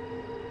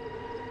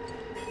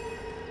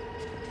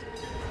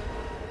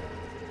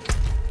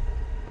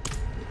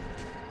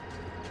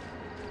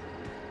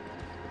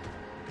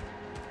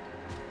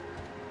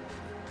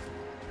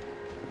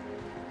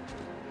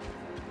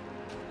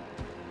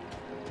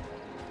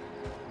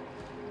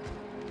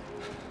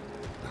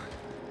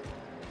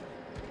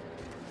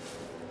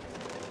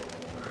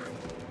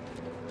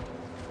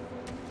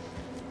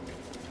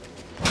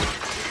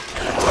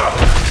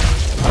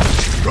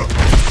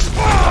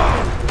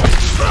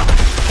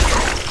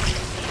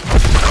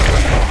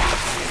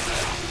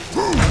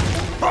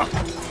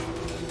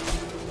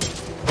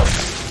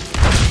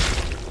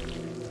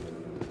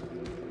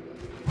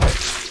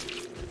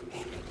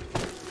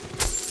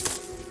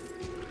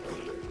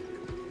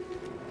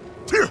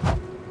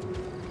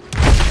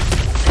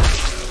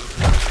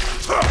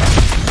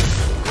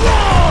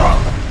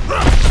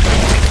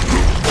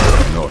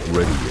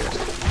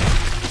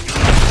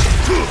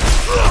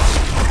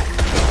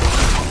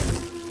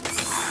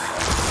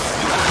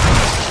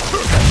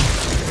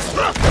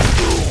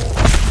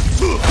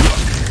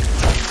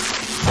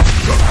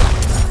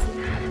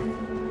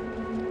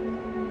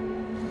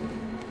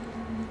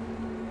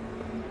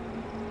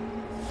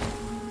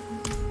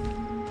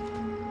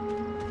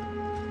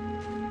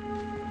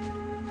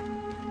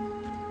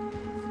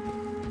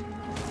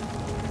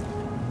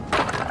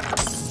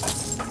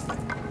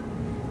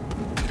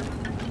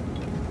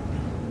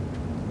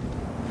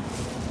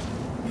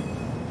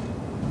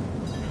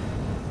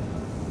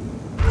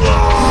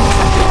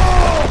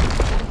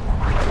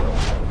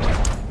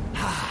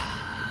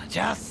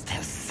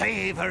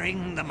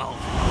 Savoring the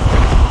moment.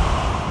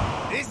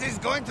 This is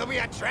going to be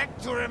a trek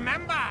to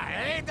remember,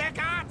 eh,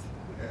 Descartes?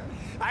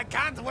 I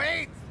can't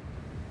wait!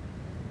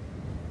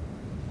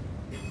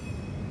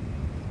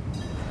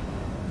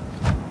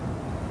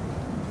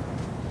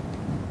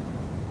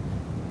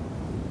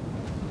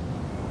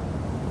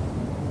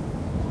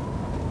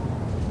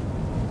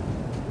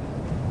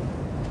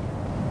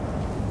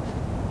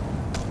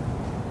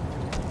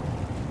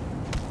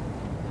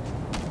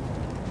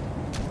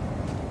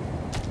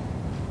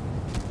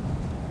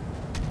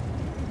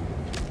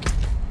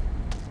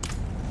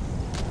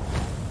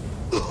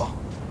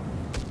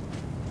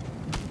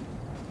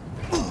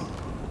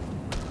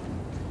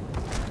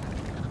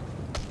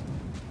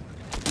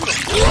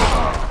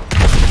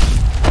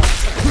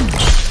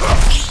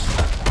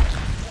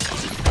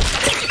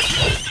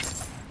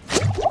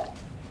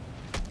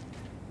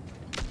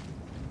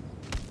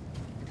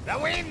 The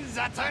winds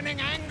are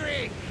turning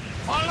angry!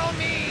 Follow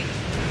me!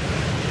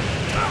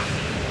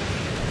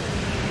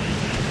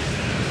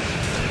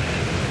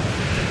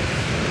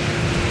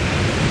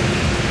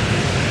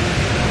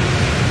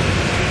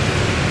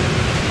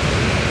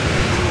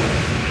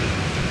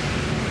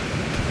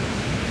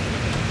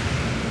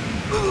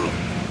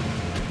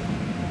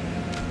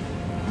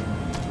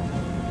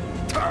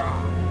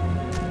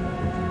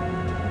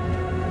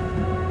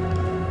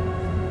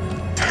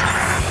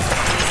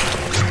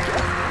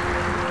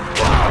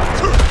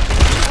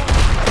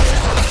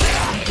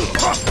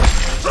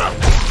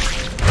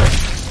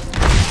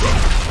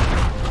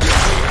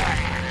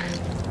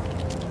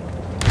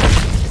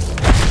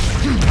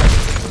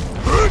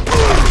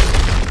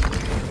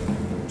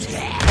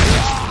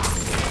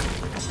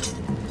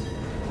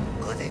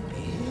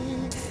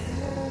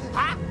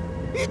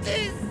 It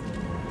is!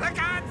 The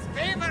gods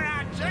favor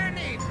our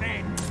journey,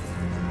 friend!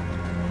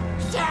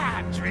 Share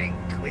a drink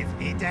with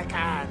me,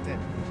 Descartes.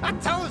 A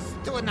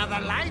toast to another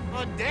life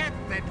or death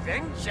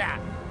adventure.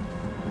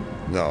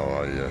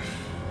 No,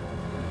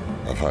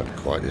 I've had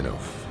quite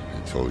enough.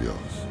 It's all yours.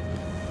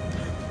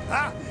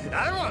 Ah,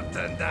 I won't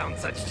turn down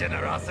such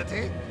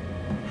generosity.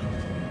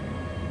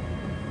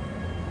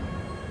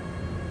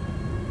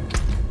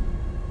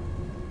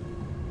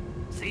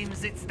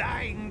 Seems it's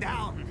dying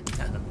down.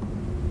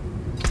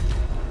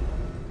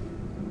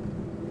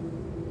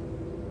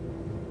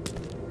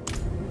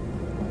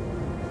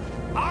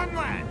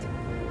 Onward!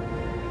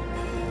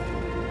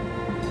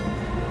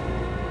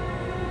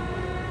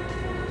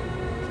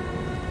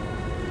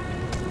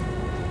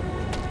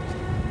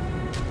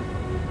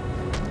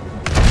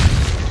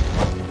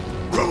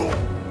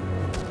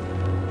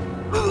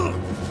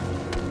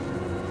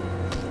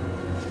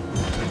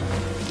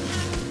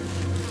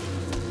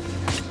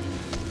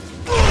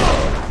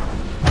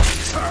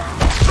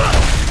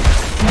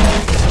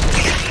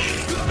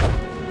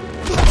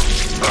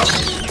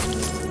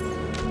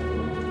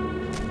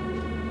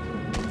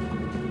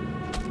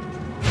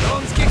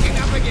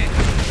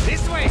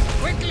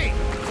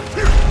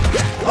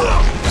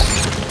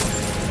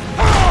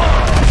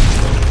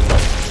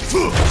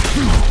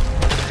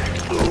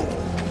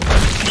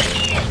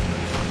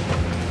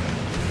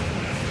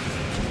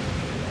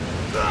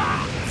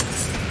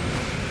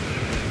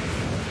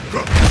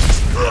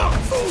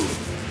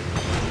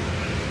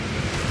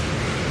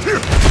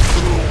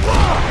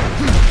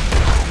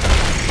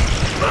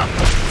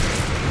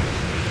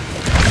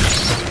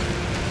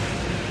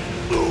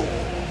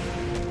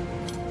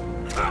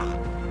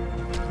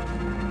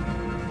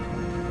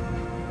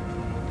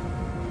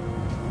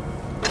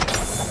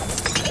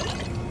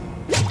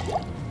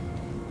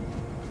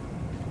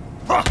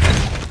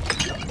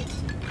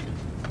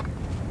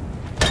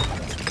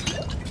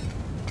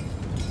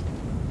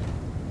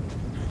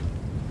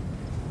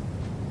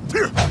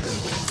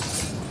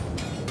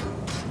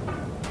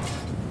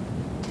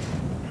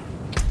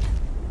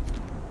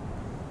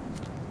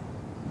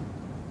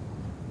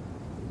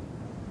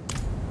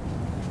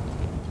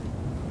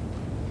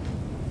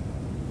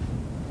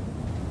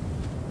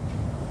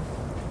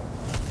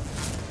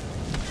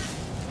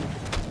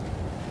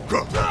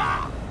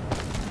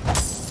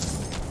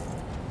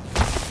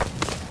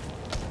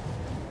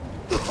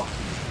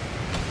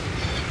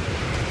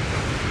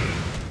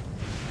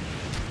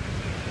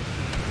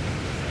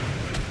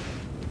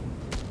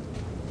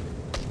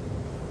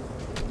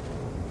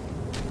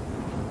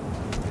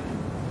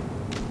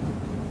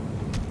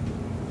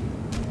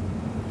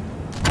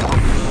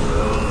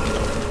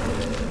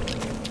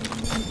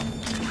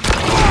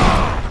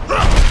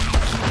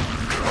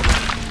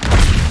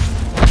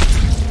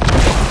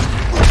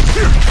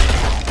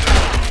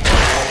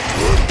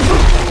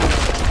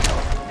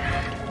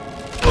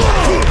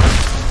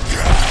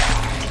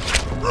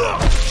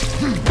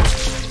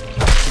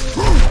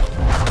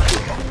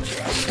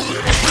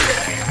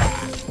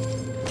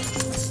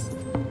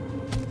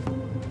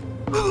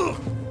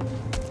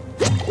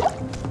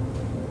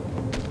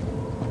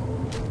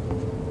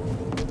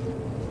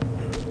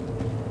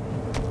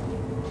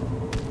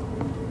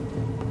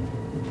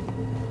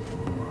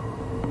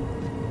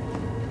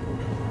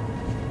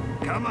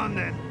 Come on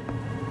then.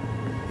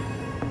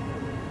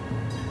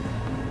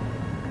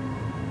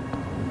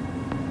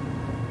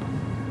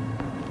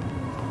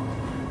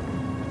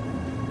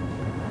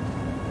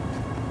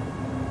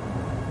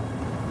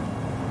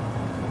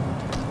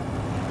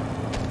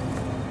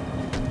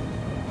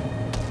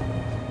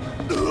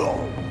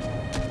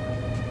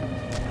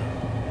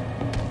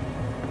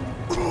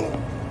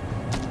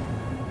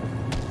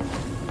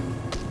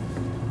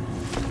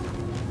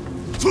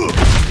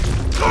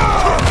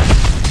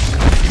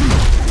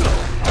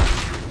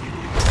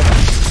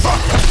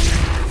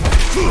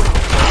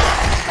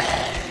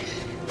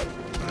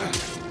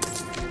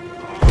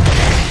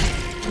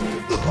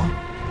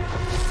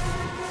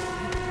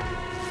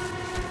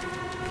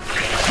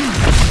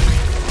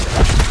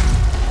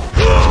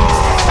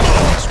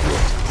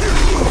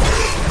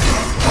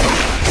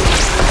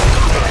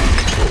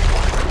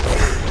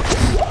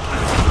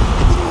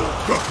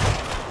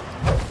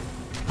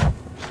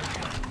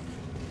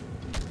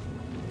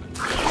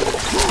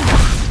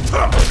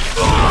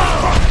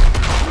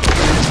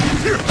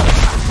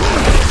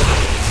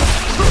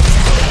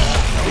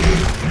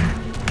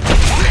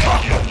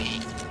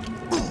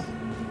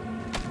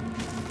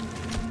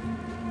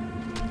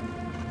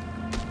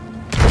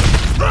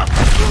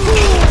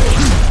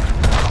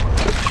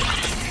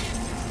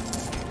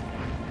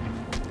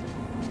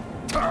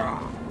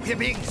 We're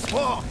being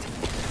swarmed.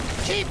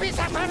 Keep it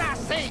up on our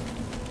sake.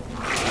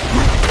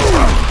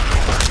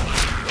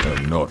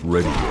 I'm not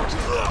ready yet.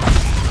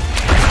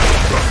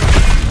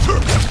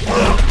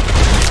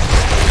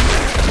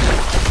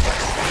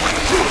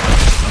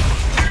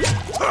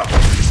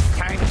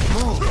 Time to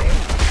move.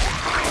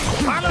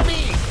 Follow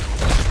me.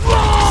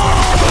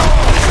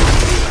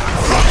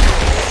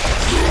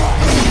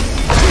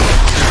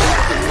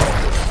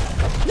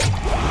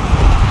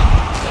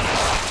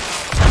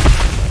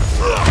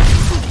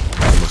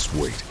 I must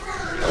wait.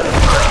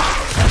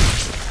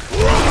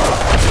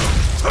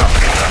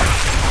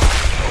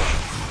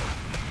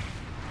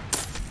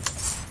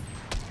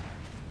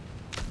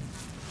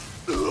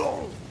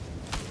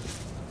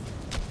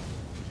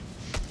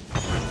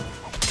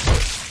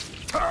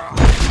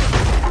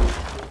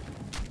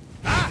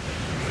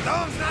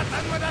 Storm's not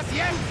done with us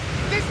yet.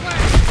 This way.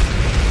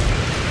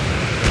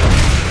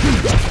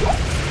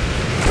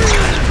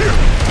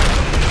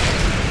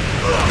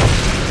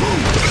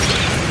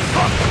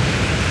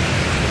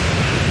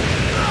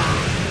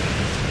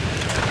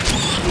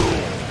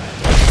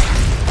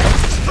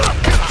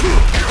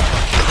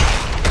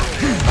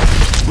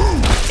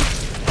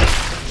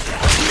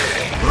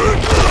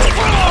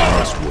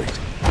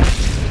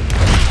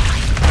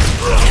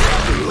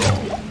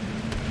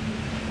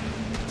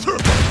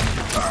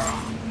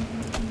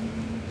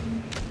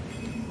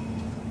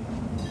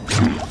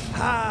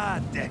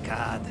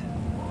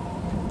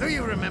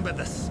 remember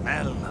the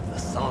smell of the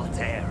salt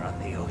air on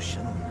the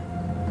ocean.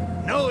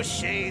 No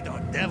shade or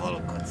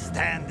devil could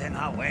stand in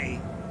our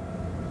way.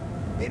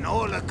 Been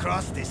all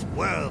across this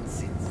world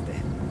since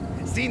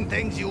then. Seen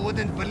things you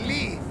wouldn't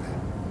believe.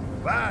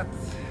 But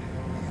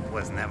it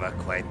was never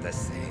quite the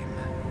same.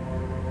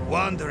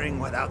 Wandering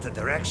without a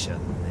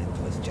direction,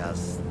 it was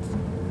just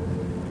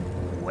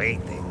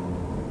waiting.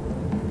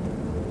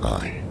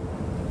 Aye.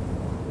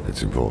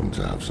 It's important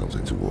to have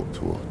something to walk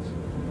towards.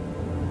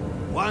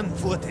 One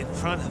foot in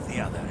front of the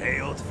other,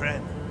 eh, old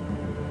friend?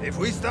 If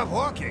we stop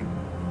walking,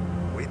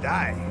 we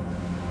die.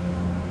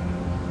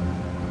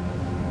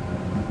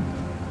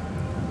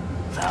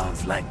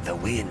 Sounds like the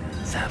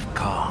winds have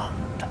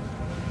calmed.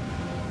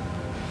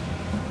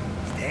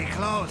 Stay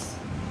close.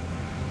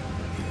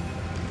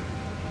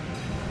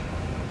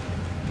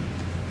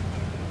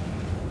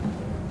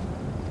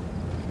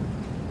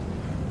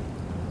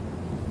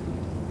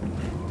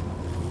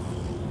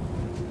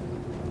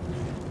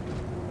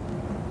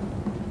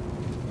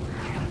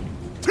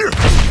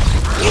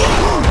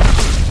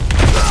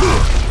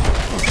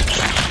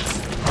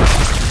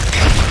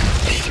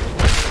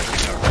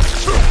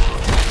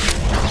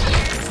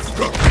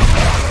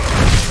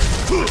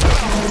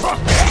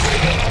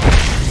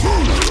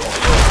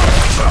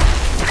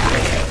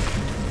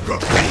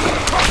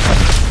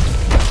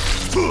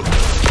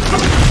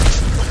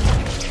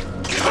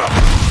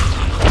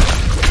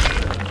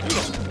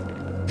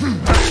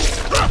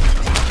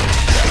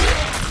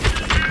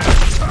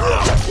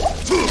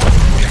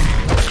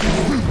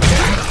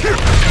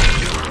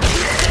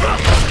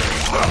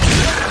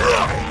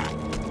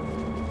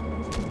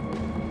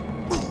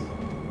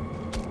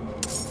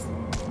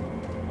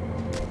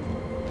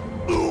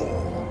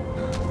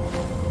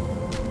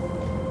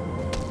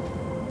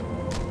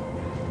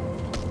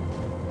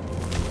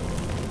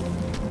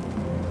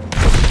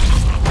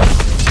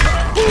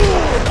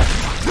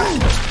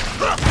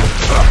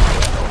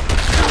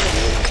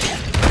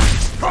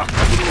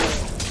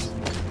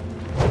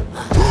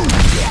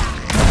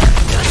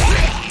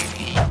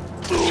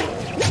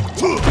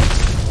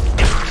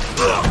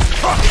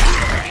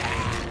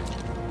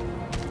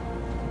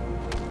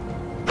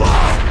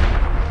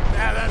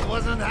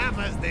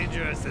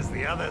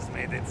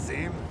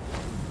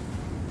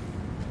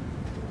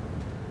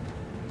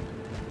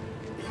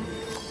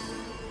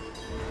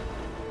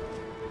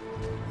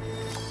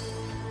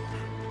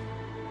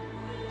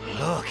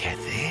 Look at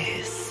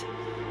this.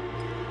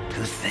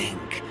 To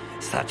think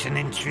such an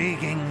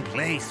intriguing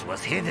place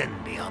was hidden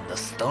beyond the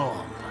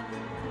storm.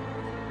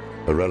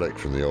 A relic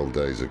from the old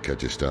days of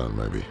Kyrgyzstan,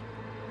 maybe.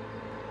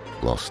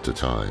 Lost to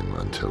time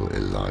until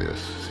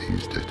Elias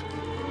seized it.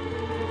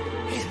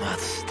 He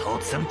must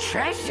hold some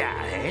treasure,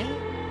 eh?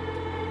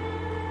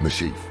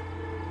 Mashif,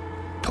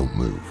 don't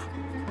move.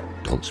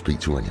 Don't speak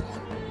to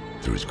anyone.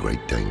 There is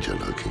great danger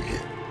lurking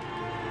here.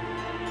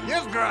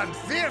 You've grown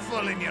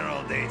fearful in your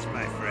old age,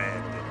 my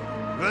friend.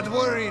 But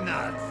worry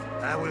not.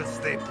 I will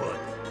stay put.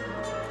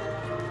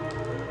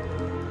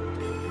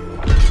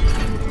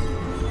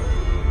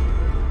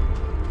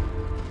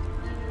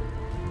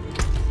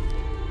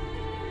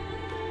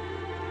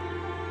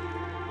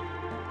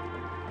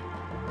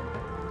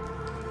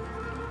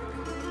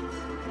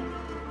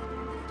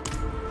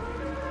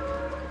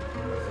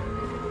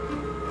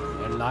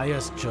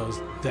 Elias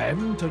chose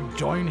them to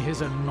join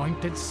his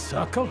anointed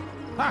circle?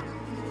 Ha!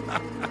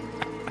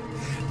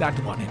 That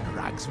one in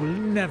rags will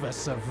never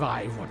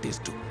survive what is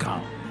to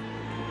come.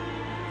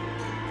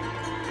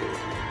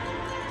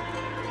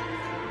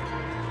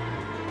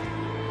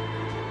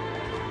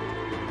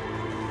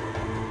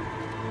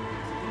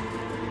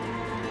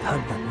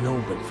 Heard that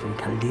noble from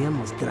Chaldean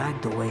was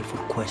dragged away for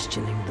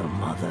questioning their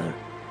mother.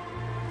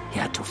 He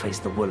had to face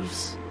the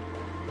wolves.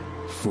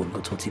 Fool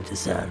got what he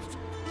deserved.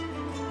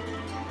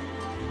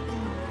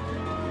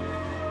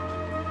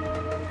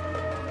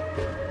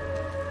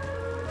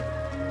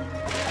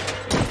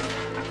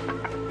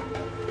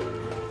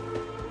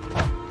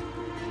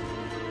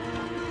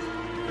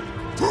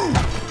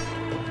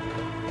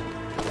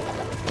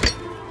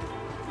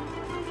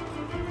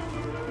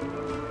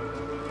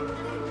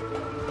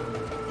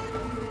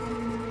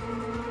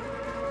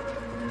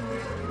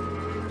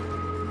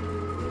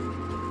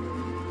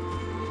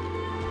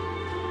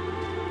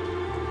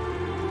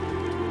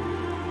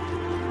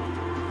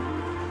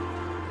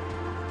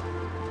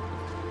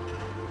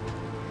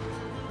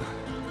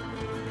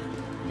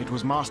 It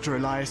was Master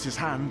Elias's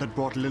hand that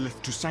brought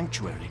Lilith to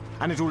Sanctuary,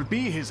 and it will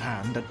be his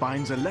hand that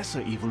binds a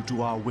lesser evil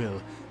to our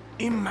will.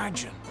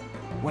 Imagine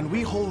when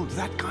we hold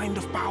that kind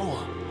of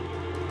power.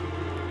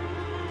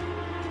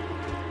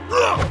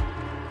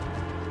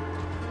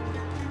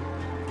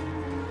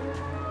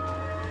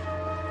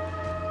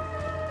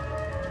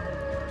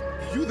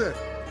 You there!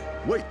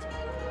 Wait!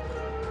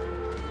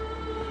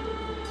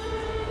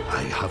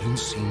 I haven't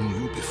seen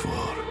you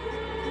before.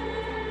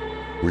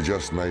 We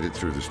just made it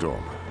through the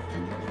storm.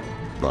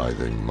 By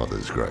the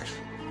Mother's grace.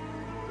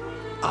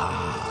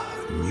 Ah,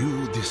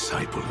 new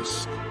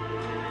disciples.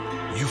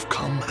 You've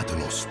come at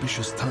an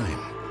auspicious time.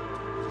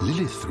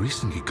 Lilith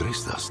recently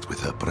graced us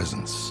with her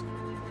presence.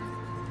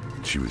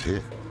 She was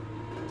here.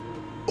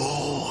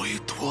 Oh,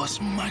 it was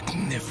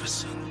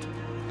magnificent.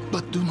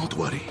 But do not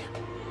worry.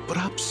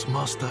 Perhaps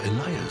Master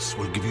Elias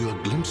will give you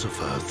a glimpse of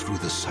her through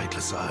the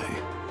sightless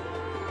eye.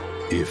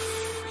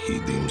 If he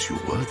deems you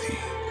worthy,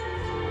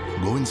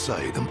 go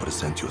inside and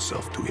present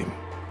yourself to him.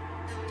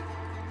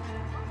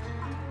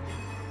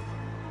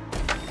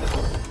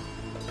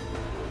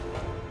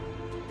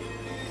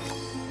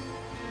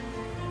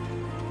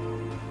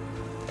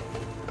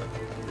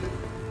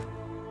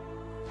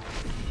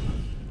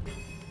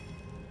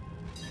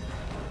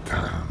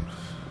 Damn,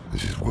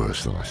 this is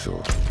worse than I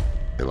thought.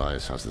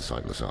 Elias has the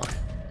sightless eye.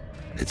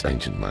 It's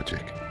ancient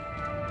magic.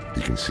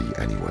 He can see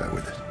anywhere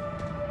with it.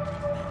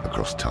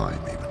 Across time,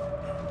 even.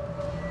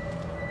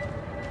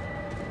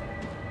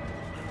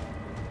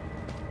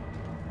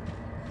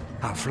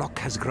 Our flock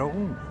has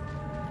grown.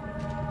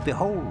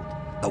 Behold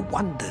the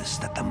wonders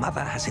that the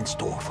Mother has in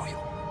store for you.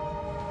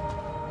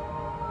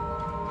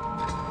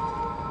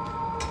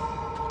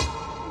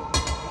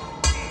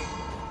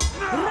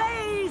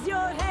 Raise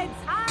your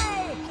heads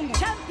high,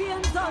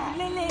 champions of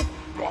Lilith!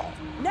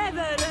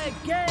 Never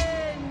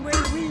again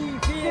will we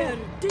fear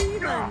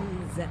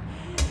demons!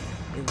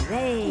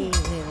 They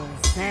will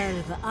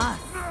serve us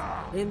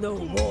in the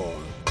war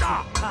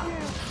to come.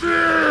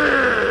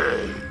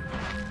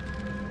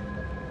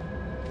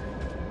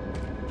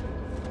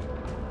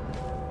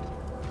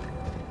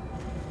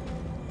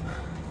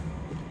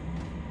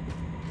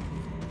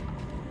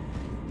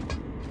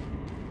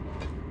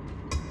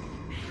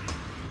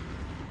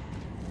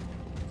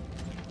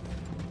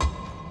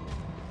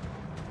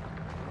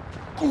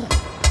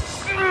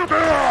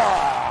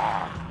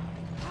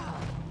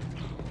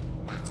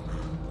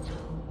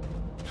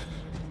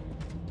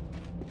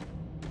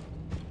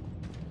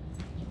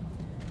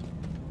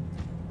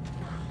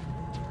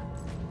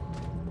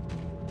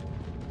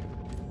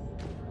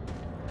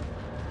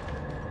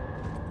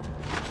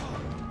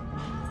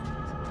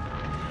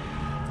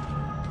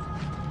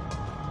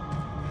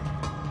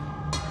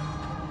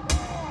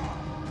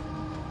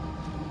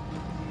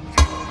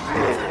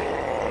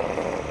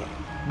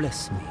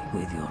 Bless me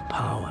with your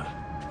power,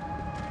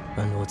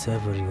 and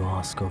whatever you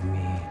ask of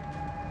me,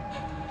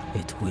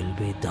 it will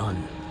be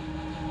done.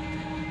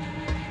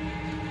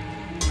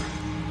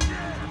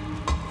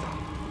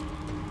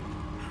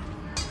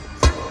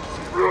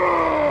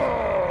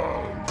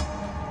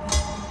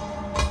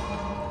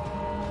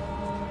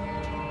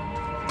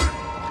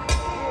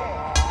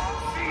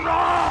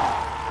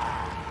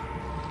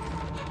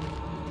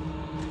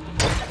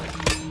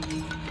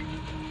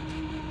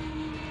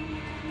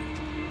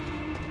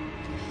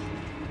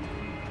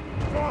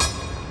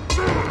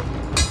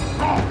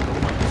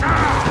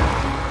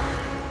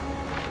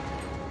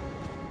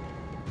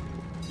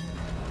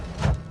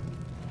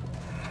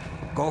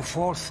 Go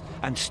forth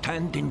and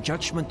stand in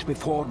judgment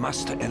before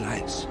Master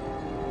Elias.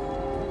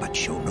 But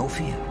show no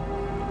fear,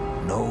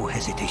 no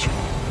hesitation.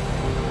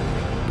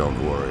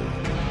 Don't worry.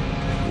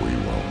 We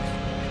won't.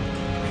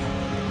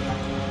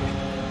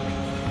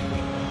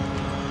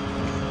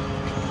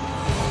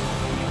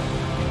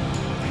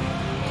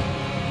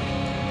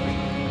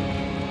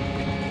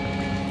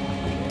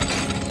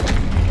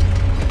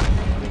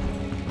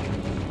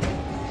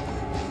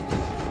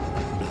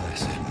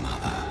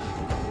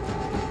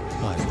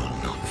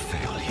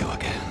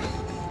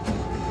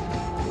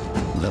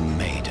 The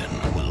maiden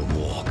will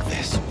walk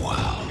this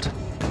world.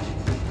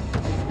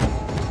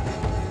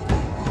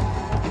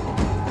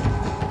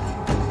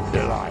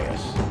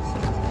 Elias.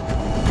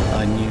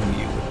 I knew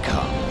you would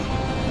come,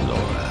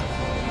 Laura.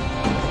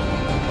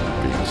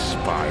 Been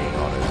spying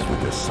on us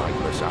with the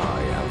sightless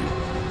eye, have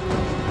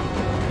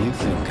you? You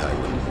think I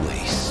would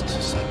waste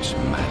such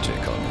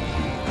magic on you?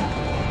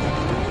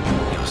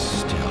 You're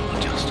still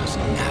just as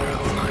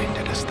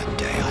narrow-minded as the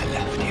day I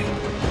left you.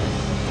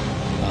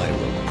 I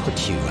will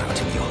put you out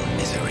of your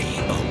misery,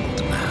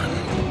 old man.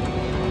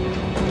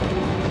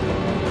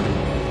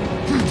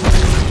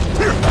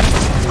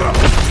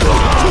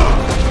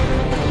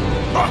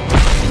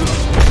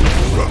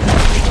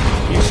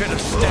 You should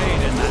have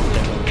stayed in that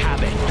little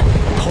cabin,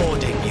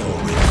 hoarding your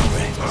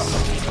regrets.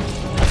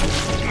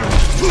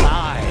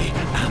 I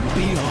am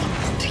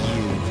beyond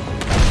you.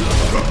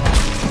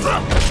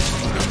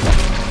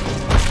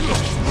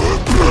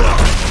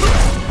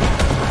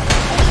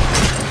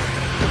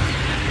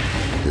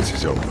 This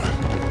is over.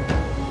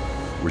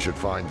 We should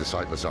find the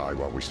sightless eye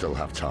while we still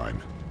have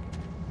time.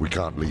 We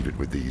can't leave it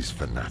with these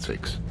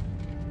fanatics.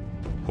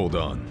 Hold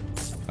on.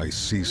 I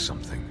see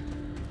something.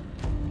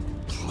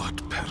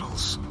 Blood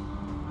petals.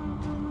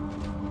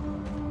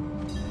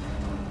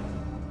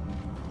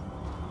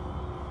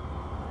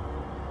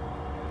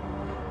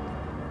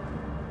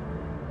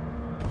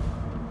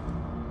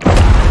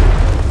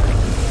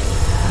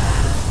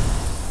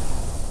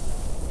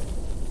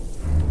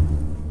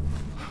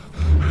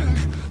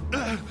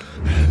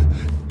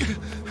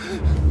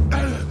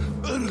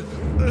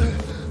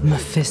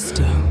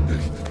 Mephisto,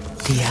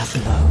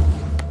 Diablo,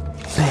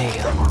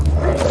 Veil.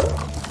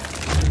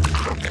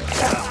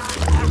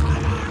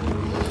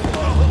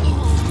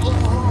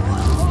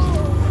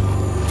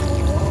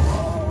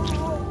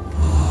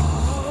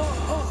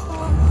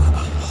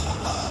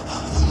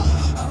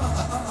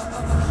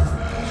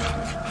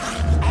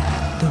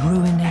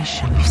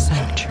 ruination of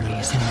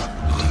sanctuaries and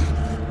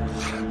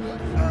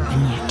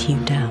yet you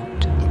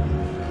doubt.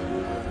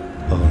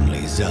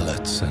 Only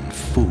zealots and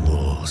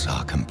fools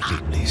are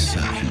completely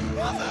certain,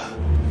 Mother.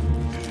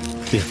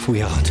 If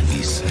we are to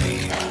be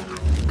saved,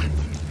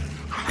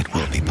 it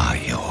will be by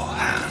your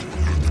hand.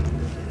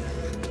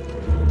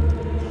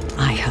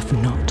 I have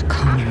not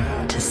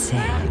come to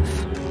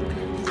save,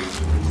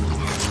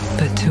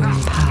 but to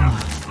empower.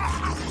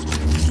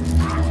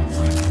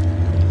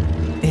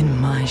 In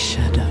my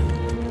shadow,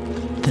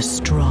 the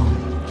strong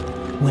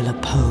will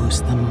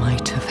oppose the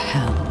might of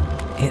hell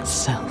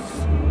itself.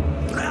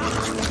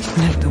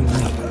 Let the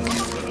weak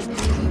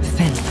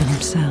fend for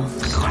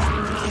themselves.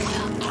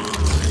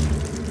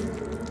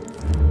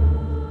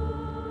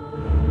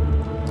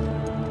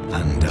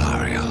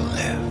 Pandaria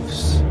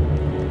lives.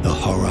 The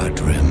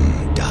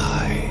Horadrim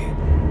die.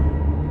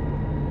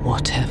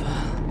 Whatever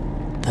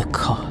the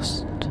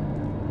cost.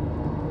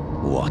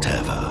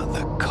 Whatever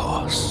the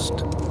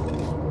cost.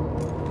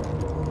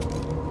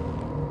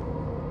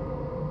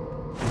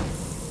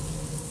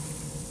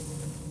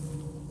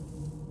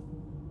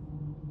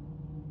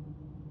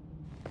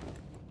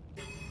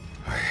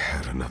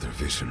 Another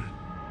vision.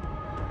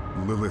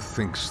 Lilith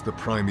thinks the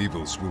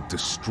primevals will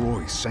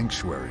destroy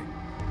Sanctuary,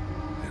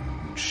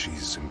 and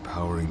she's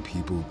empowering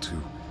people to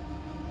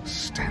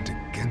stand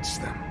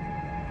against them.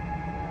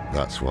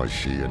 That's why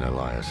she and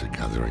Elias are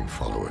gathering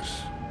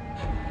followers.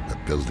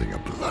 They're building a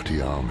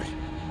bloody army.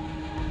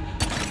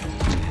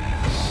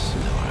 Yes,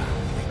 Laura.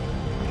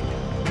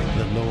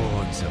 The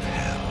Lords of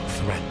Hell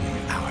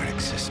threaten our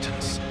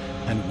existence,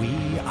 and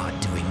we are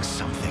doing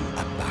something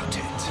about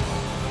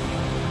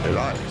it.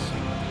 Elias?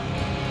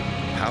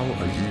 How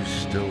are you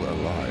still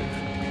alive?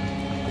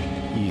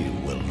 You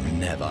will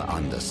never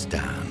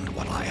understand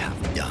what I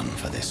have done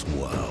for this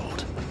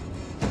world.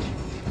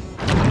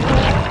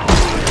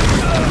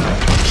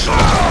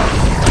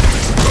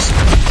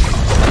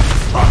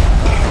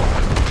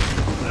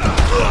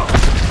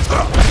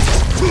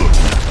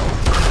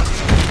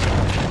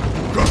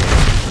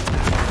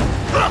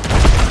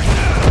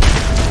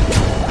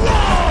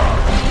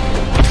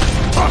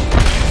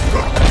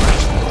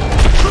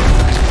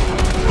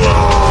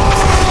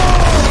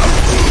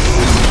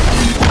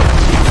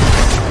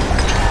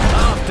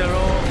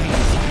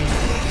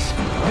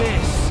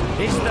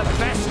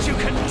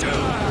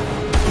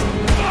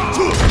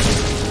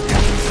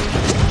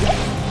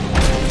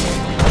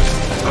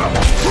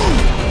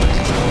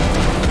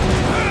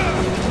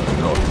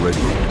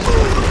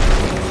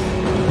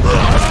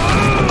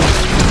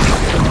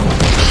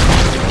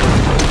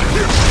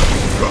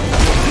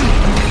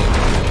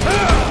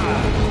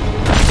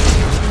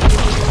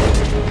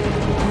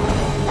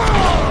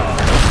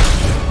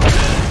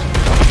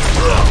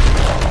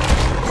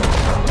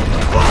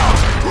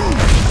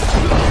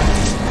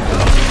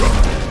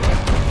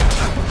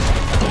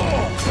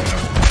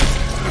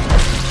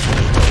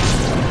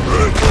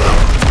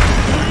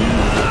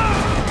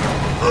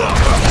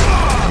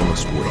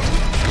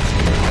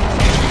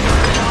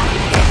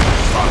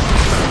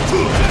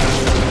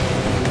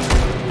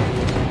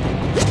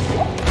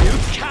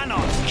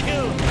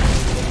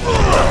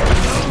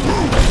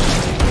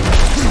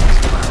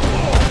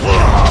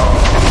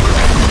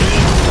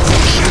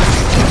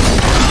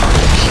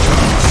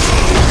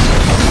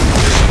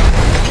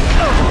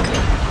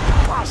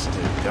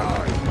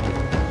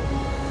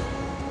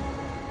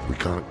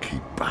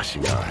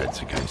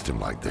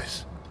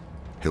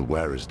 He'll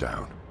wear us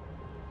down.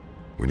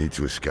 We need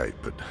to escape,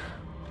 but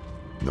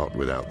not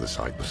without the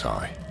Sightless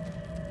Eye.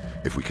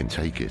 If we can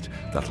take it,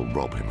 that'll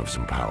rob him of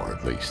some power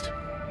at least.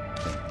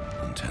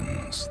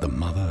 Mountains, the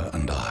mother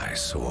and I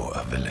saw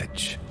a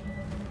village.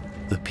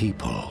 The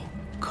people,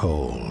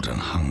 cold and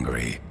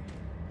hungry,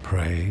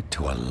 prayed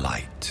to a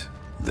light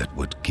that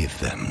would give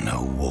them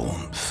no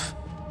warmth.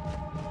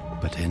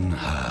 But in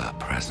her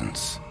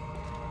presence,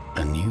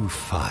 a new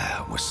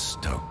fire was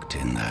stoked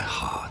in their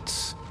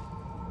hearts.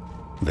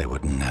 They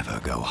would never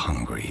go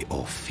hungry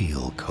or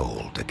feel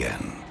cold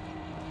again.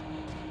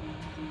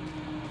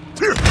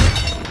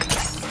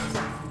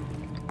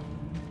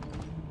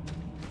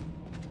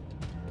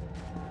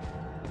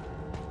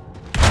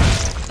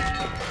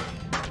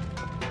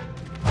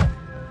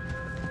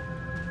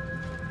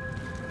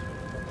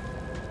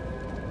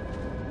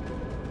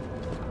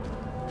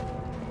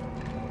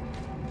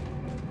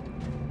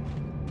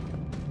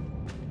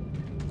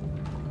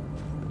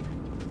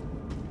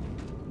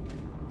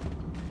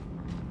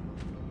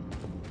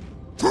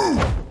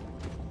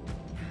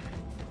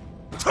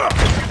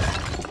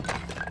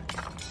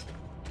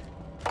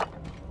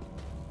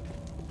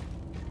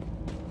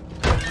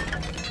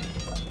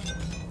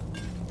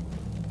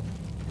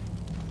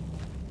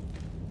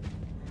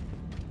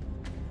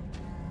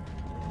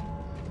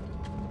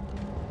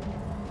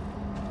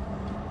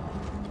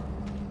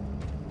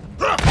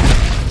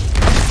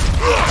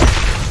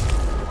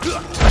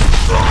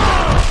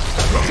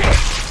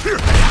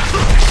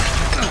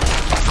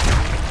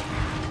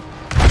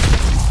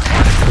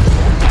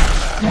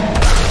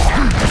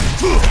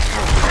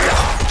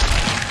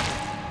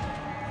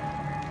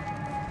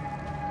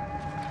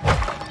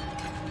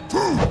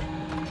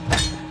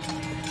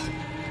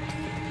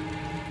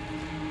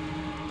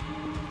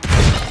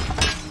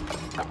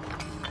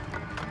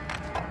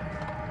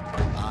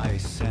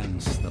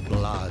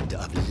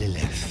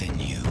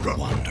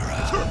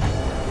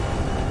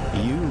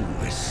 You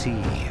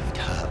received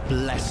her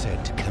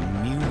blessed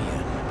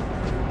communion.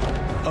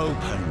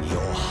 Open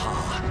your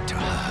heart to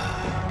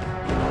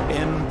her.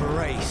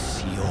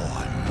 Embrace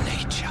your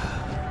nature.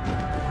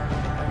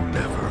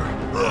 Never.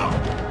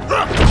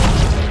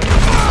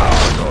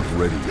 Not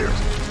ready yet.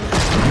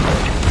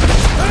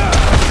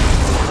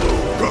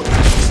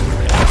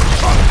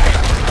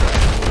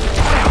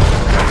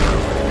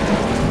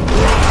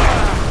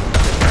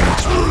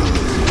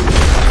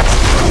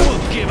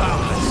 We'll give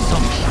our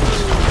assumptions.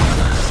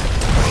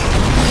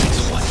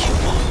 It's what you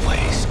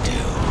always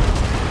do.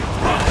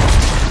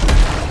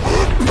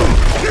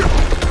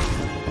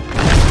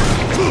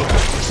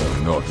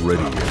 I'm not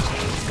ready yet.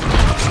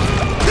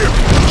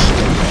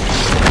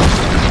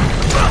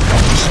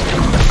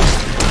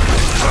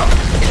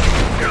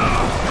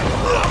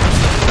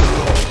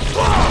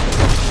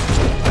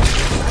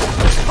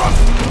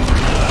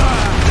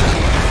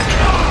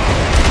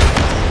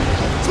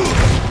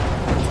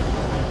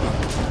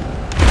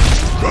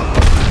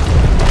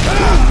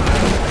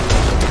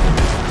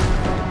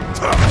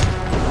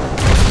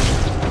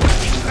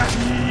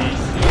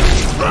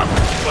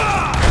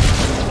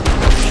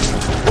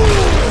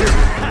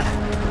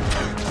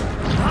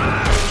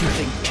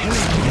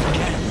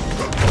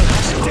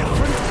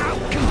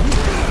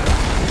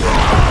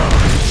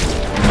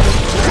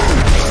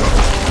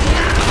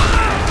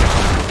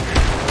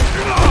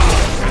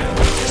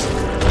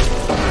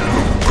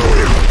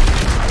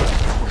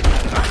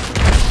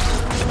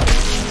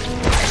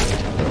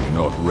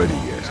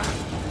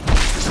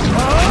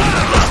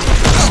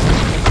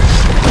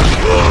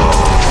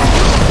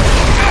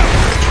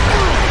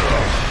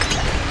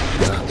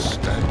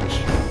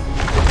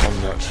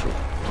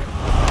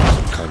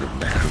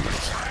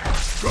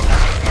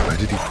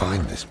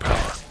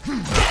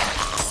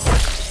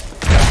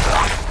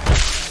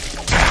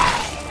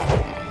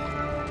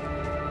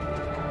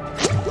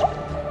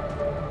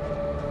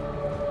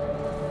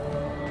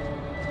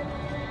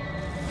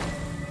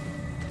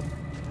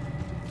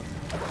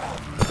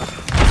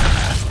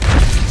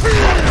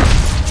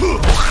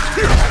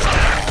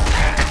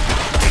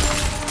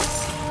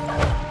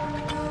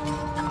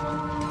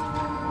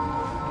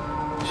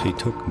 She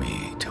took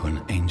me to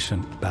an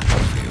ancient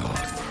battlefield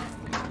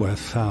where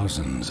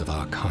thousands of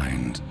our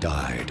kind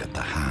died at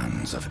the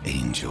hands of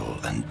angel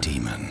and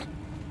demon.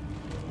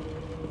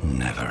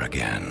 Never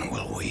again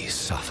will we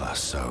suffer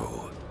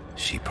so,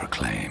 she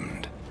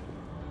proclaimed.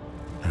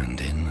 And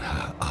in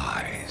her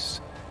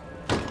eyes,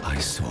 I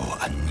saw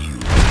a new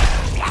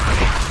world,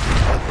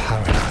 a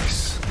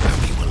paradise where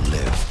we will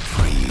live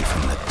free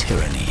from the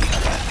tyranny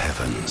of the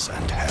heavens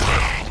and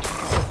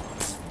hell.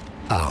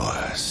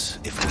 Ours,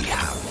 if we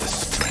have the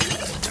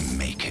strength to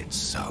make it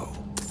so.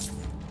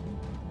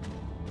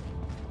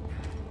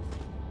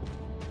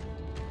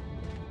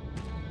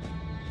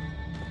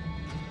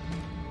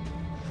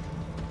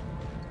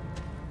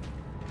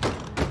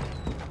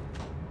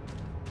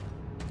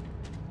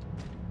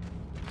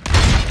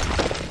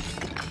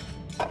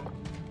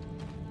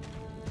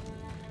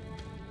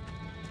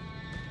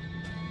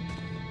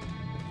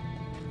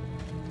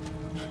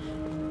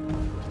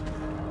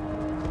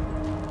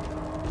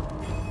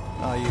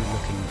 Are you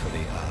looking for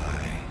the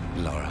eye,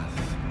 Lorath?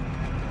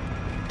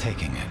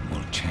 Taking it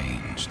will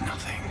change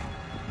nothing.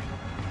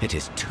 It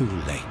is too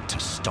late to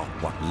stop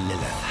what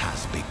Lilith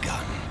has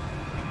begun.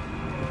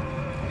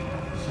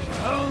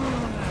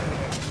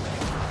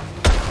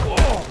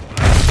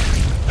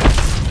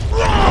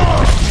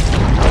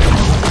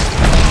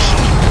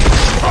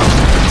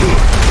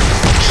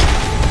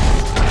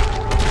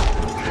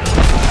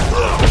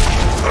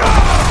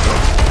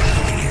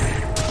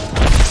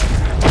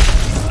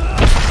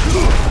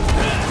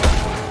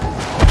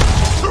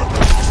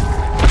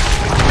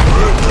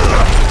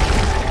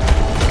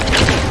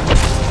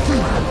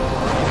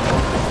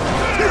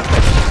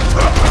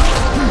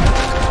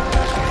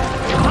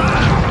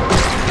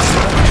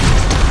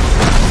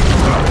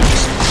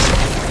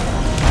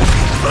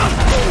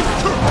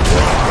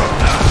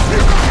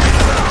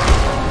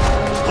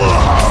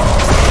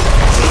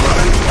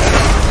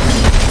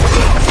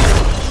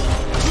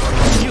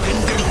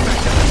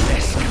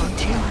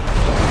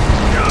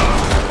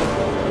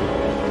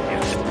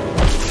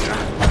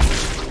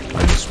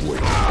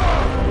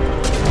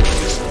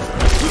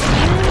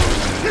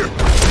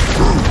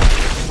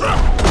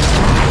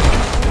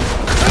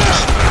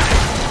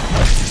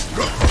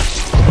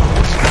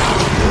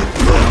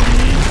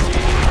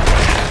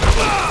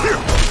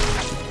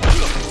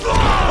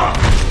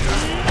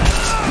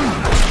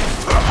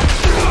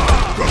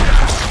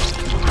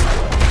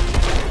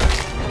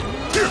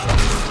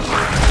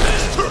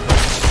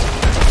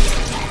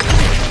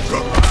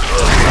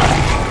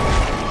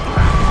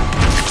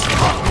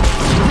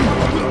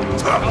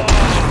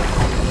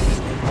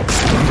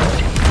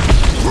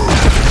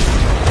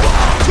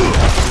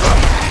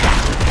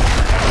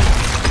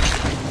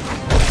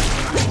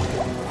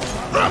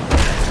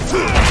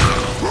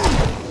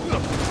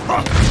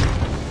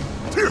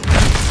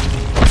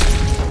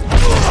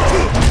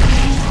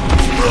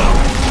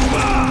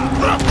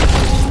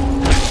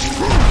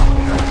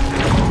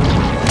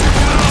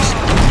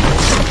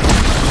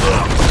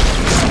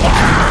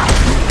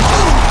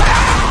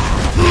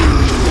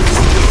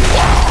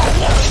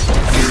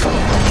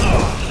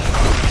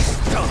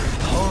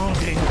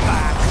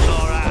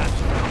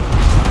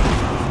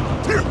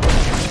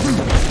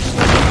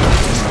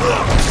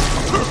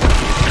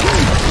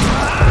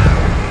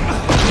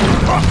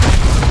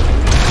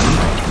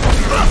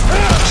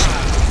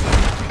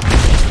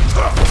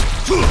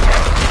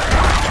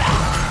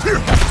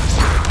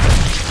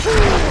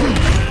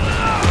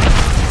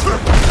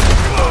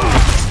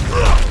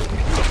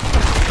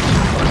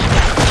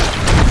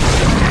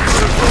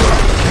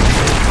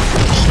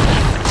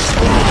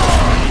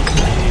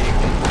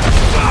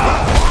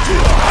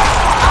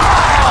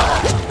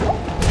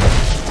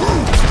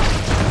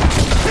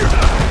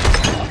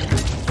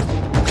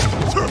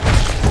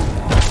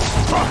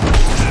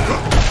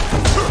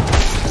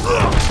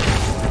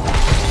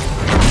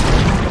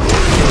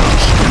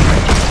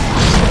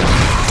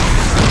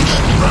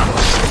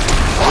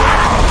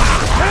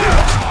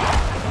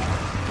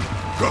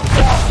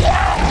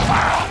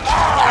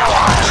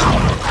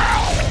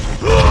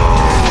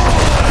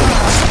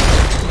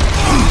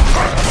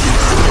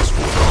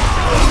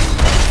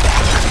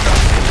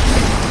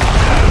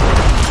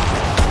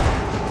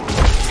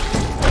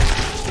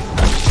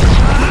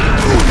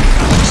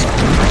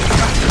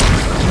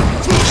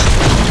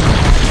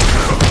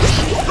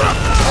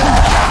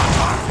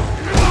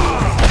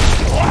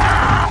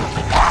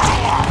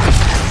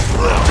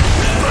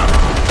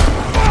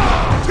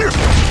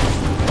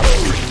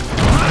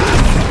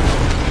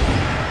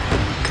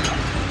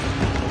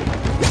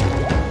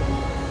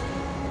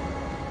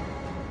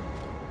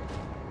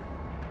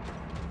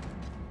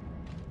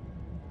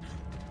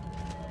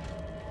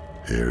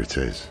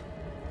 it is.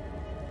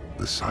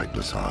 The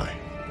Sightless Eye.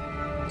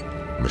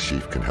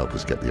 Mashif can help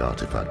us get the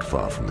artifact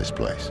far from this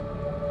place.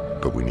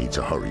 But we need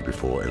to hurry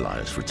before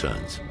Elias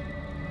returns.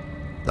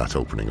 That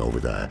opening over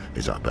there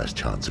is our best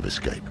chance of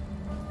escape.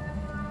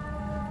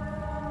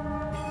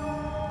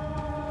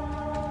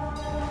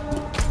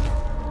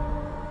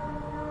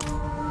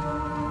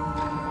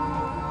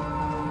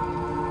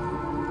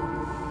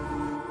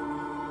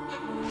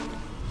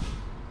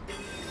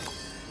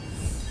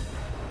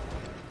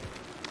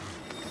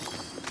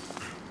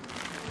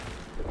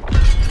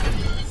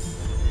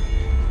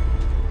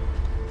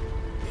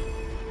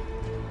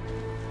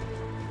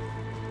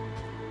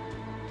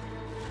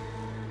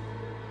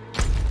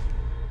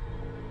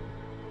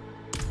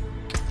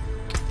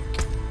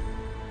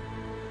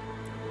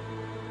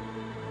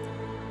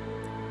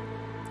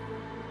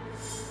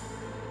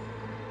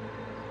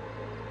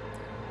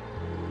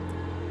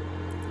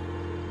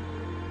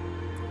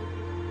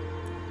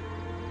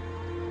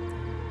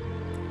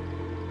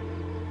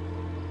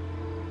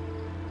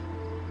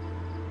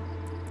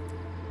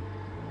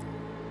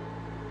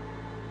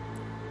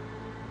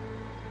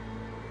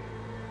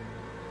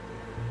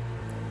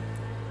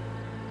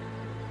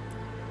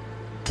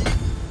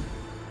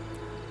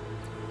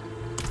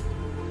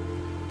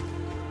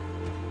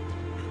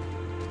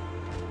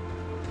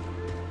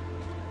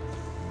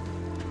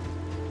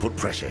 Put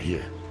pressure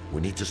here.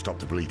 We need to stop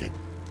the bleeding.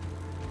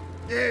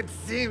 It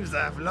seems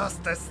I've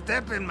lost a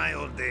step in my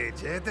old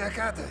age, eh,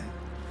 Dakata?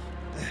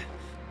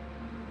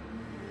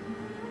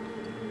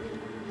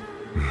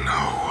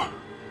 No.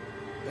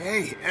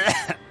 Hey,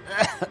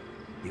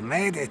 you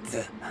made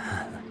it.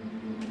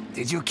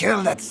 Did you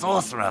kill that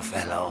sorcerer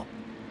fellow?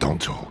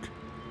 Don't talk.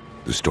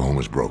 The storm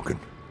was broken.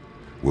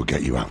 We'll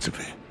get you out of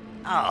here.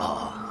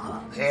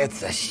 Oh,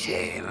 it's a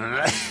shame.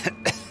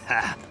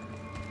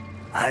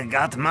 I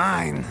got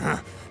mine.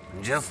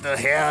 Just a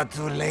hair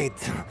too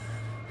late.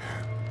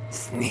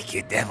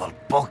 Sneaky devil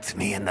poked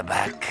me in the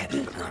back.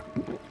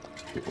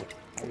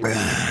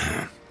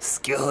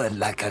 Skewered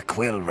like a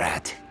quill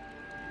rat.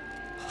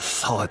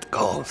 So it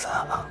goes.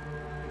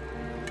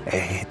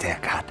 Hey,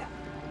 Deckard.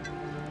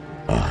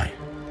 Aye.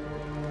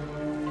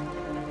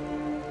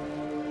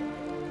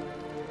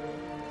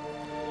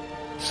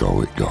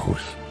 So it goes.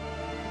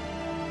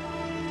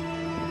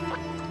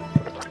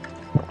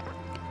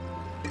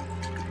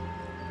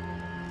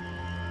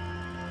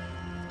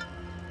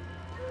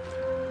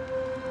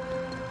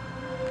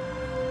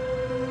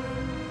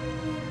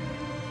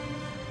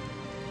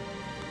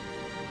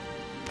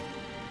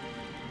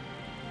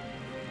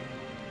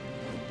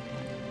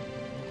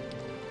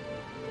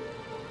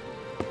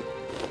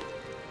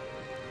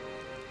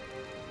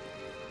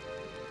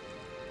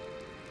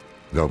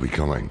 They'll be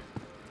coming.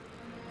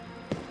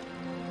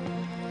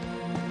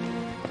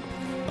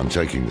 I'm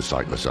taking the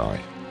Sightless Eye.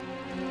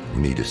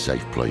 We need a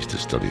safe place to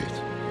study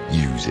it.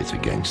 Use it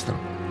against them.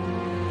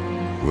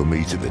 We'll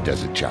meet at the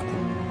Desert Chapel.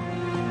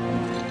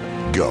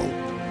 Go.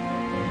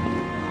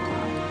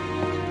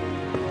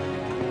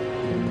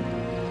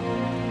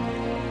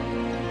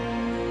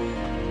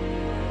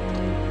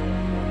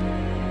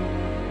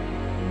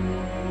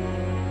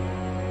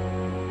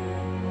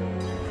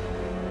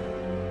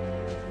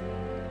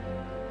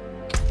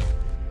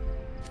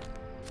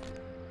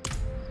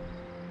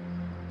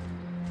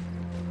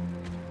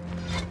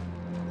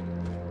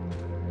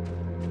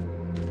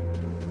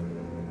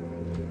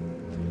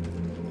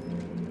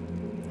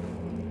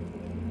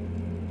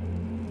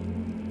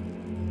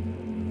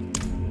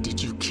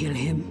 Kill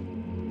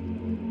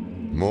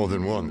him? More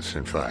than once,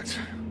 in fact.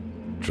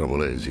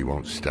 Trouble is, he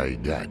won't stay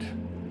dead.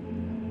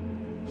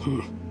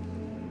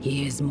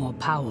 He is more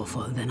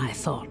powerful than I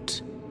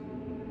thought.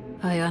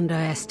 I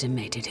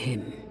underestimated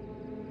him.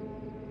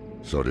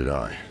 So did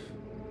I.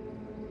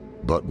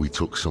 But we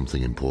took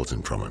something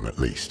important from him, at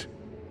least.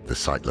 The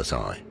Sightless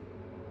Eye.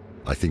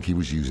 I think he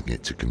was using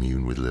it to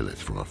commune with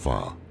Lilith from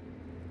afar.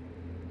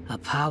 A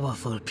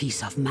powerful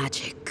piece of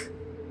magic.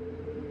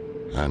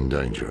 And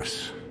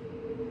dangerous.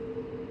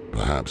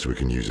 Perhaps we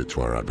can use it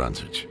to our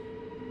advantage.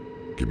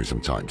 Give me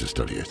some time to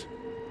study it.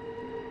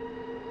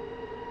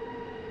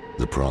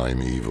 The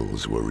prime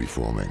evils were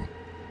reforming.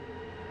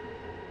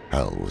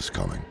 Hell was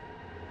coming.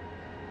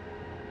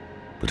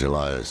 But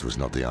Elias was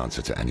not the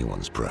answer to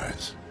anyone's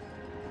prayers.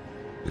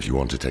 If you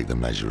want to take the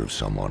measure of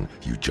someone,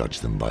 you judge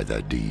them by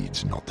their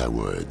deeds, not their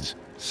words.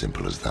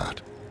 Simple as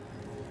that.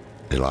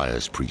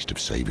 Elias preached of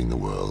saving the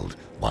world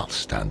while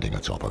standing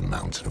atop a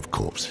mountain of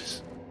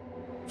corpses.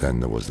 Then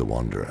there was the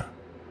Wanderer.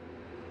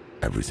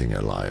 Everything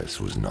Elias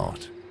was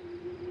not.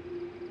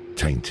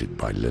 Tainted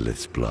by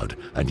Lilith's blood,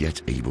 and yet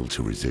able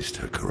to resist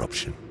her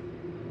corruption.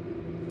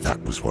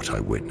 That was what I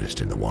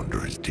witnessed in the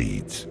Wanderer's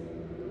deeds.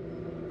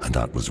 And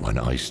that was when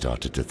I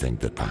started to think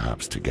that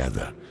perhaps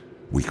together,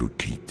 we could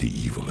keep the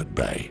evil at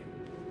bay.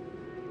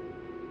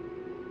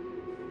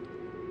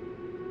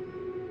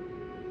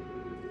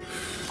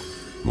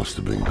 Must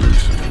have been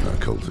gruesome in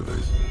that cult of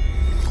his.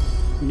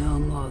 No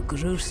more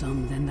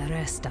gruesome than the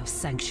rest of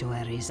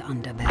Sanctuary's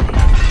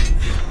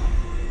underbelly.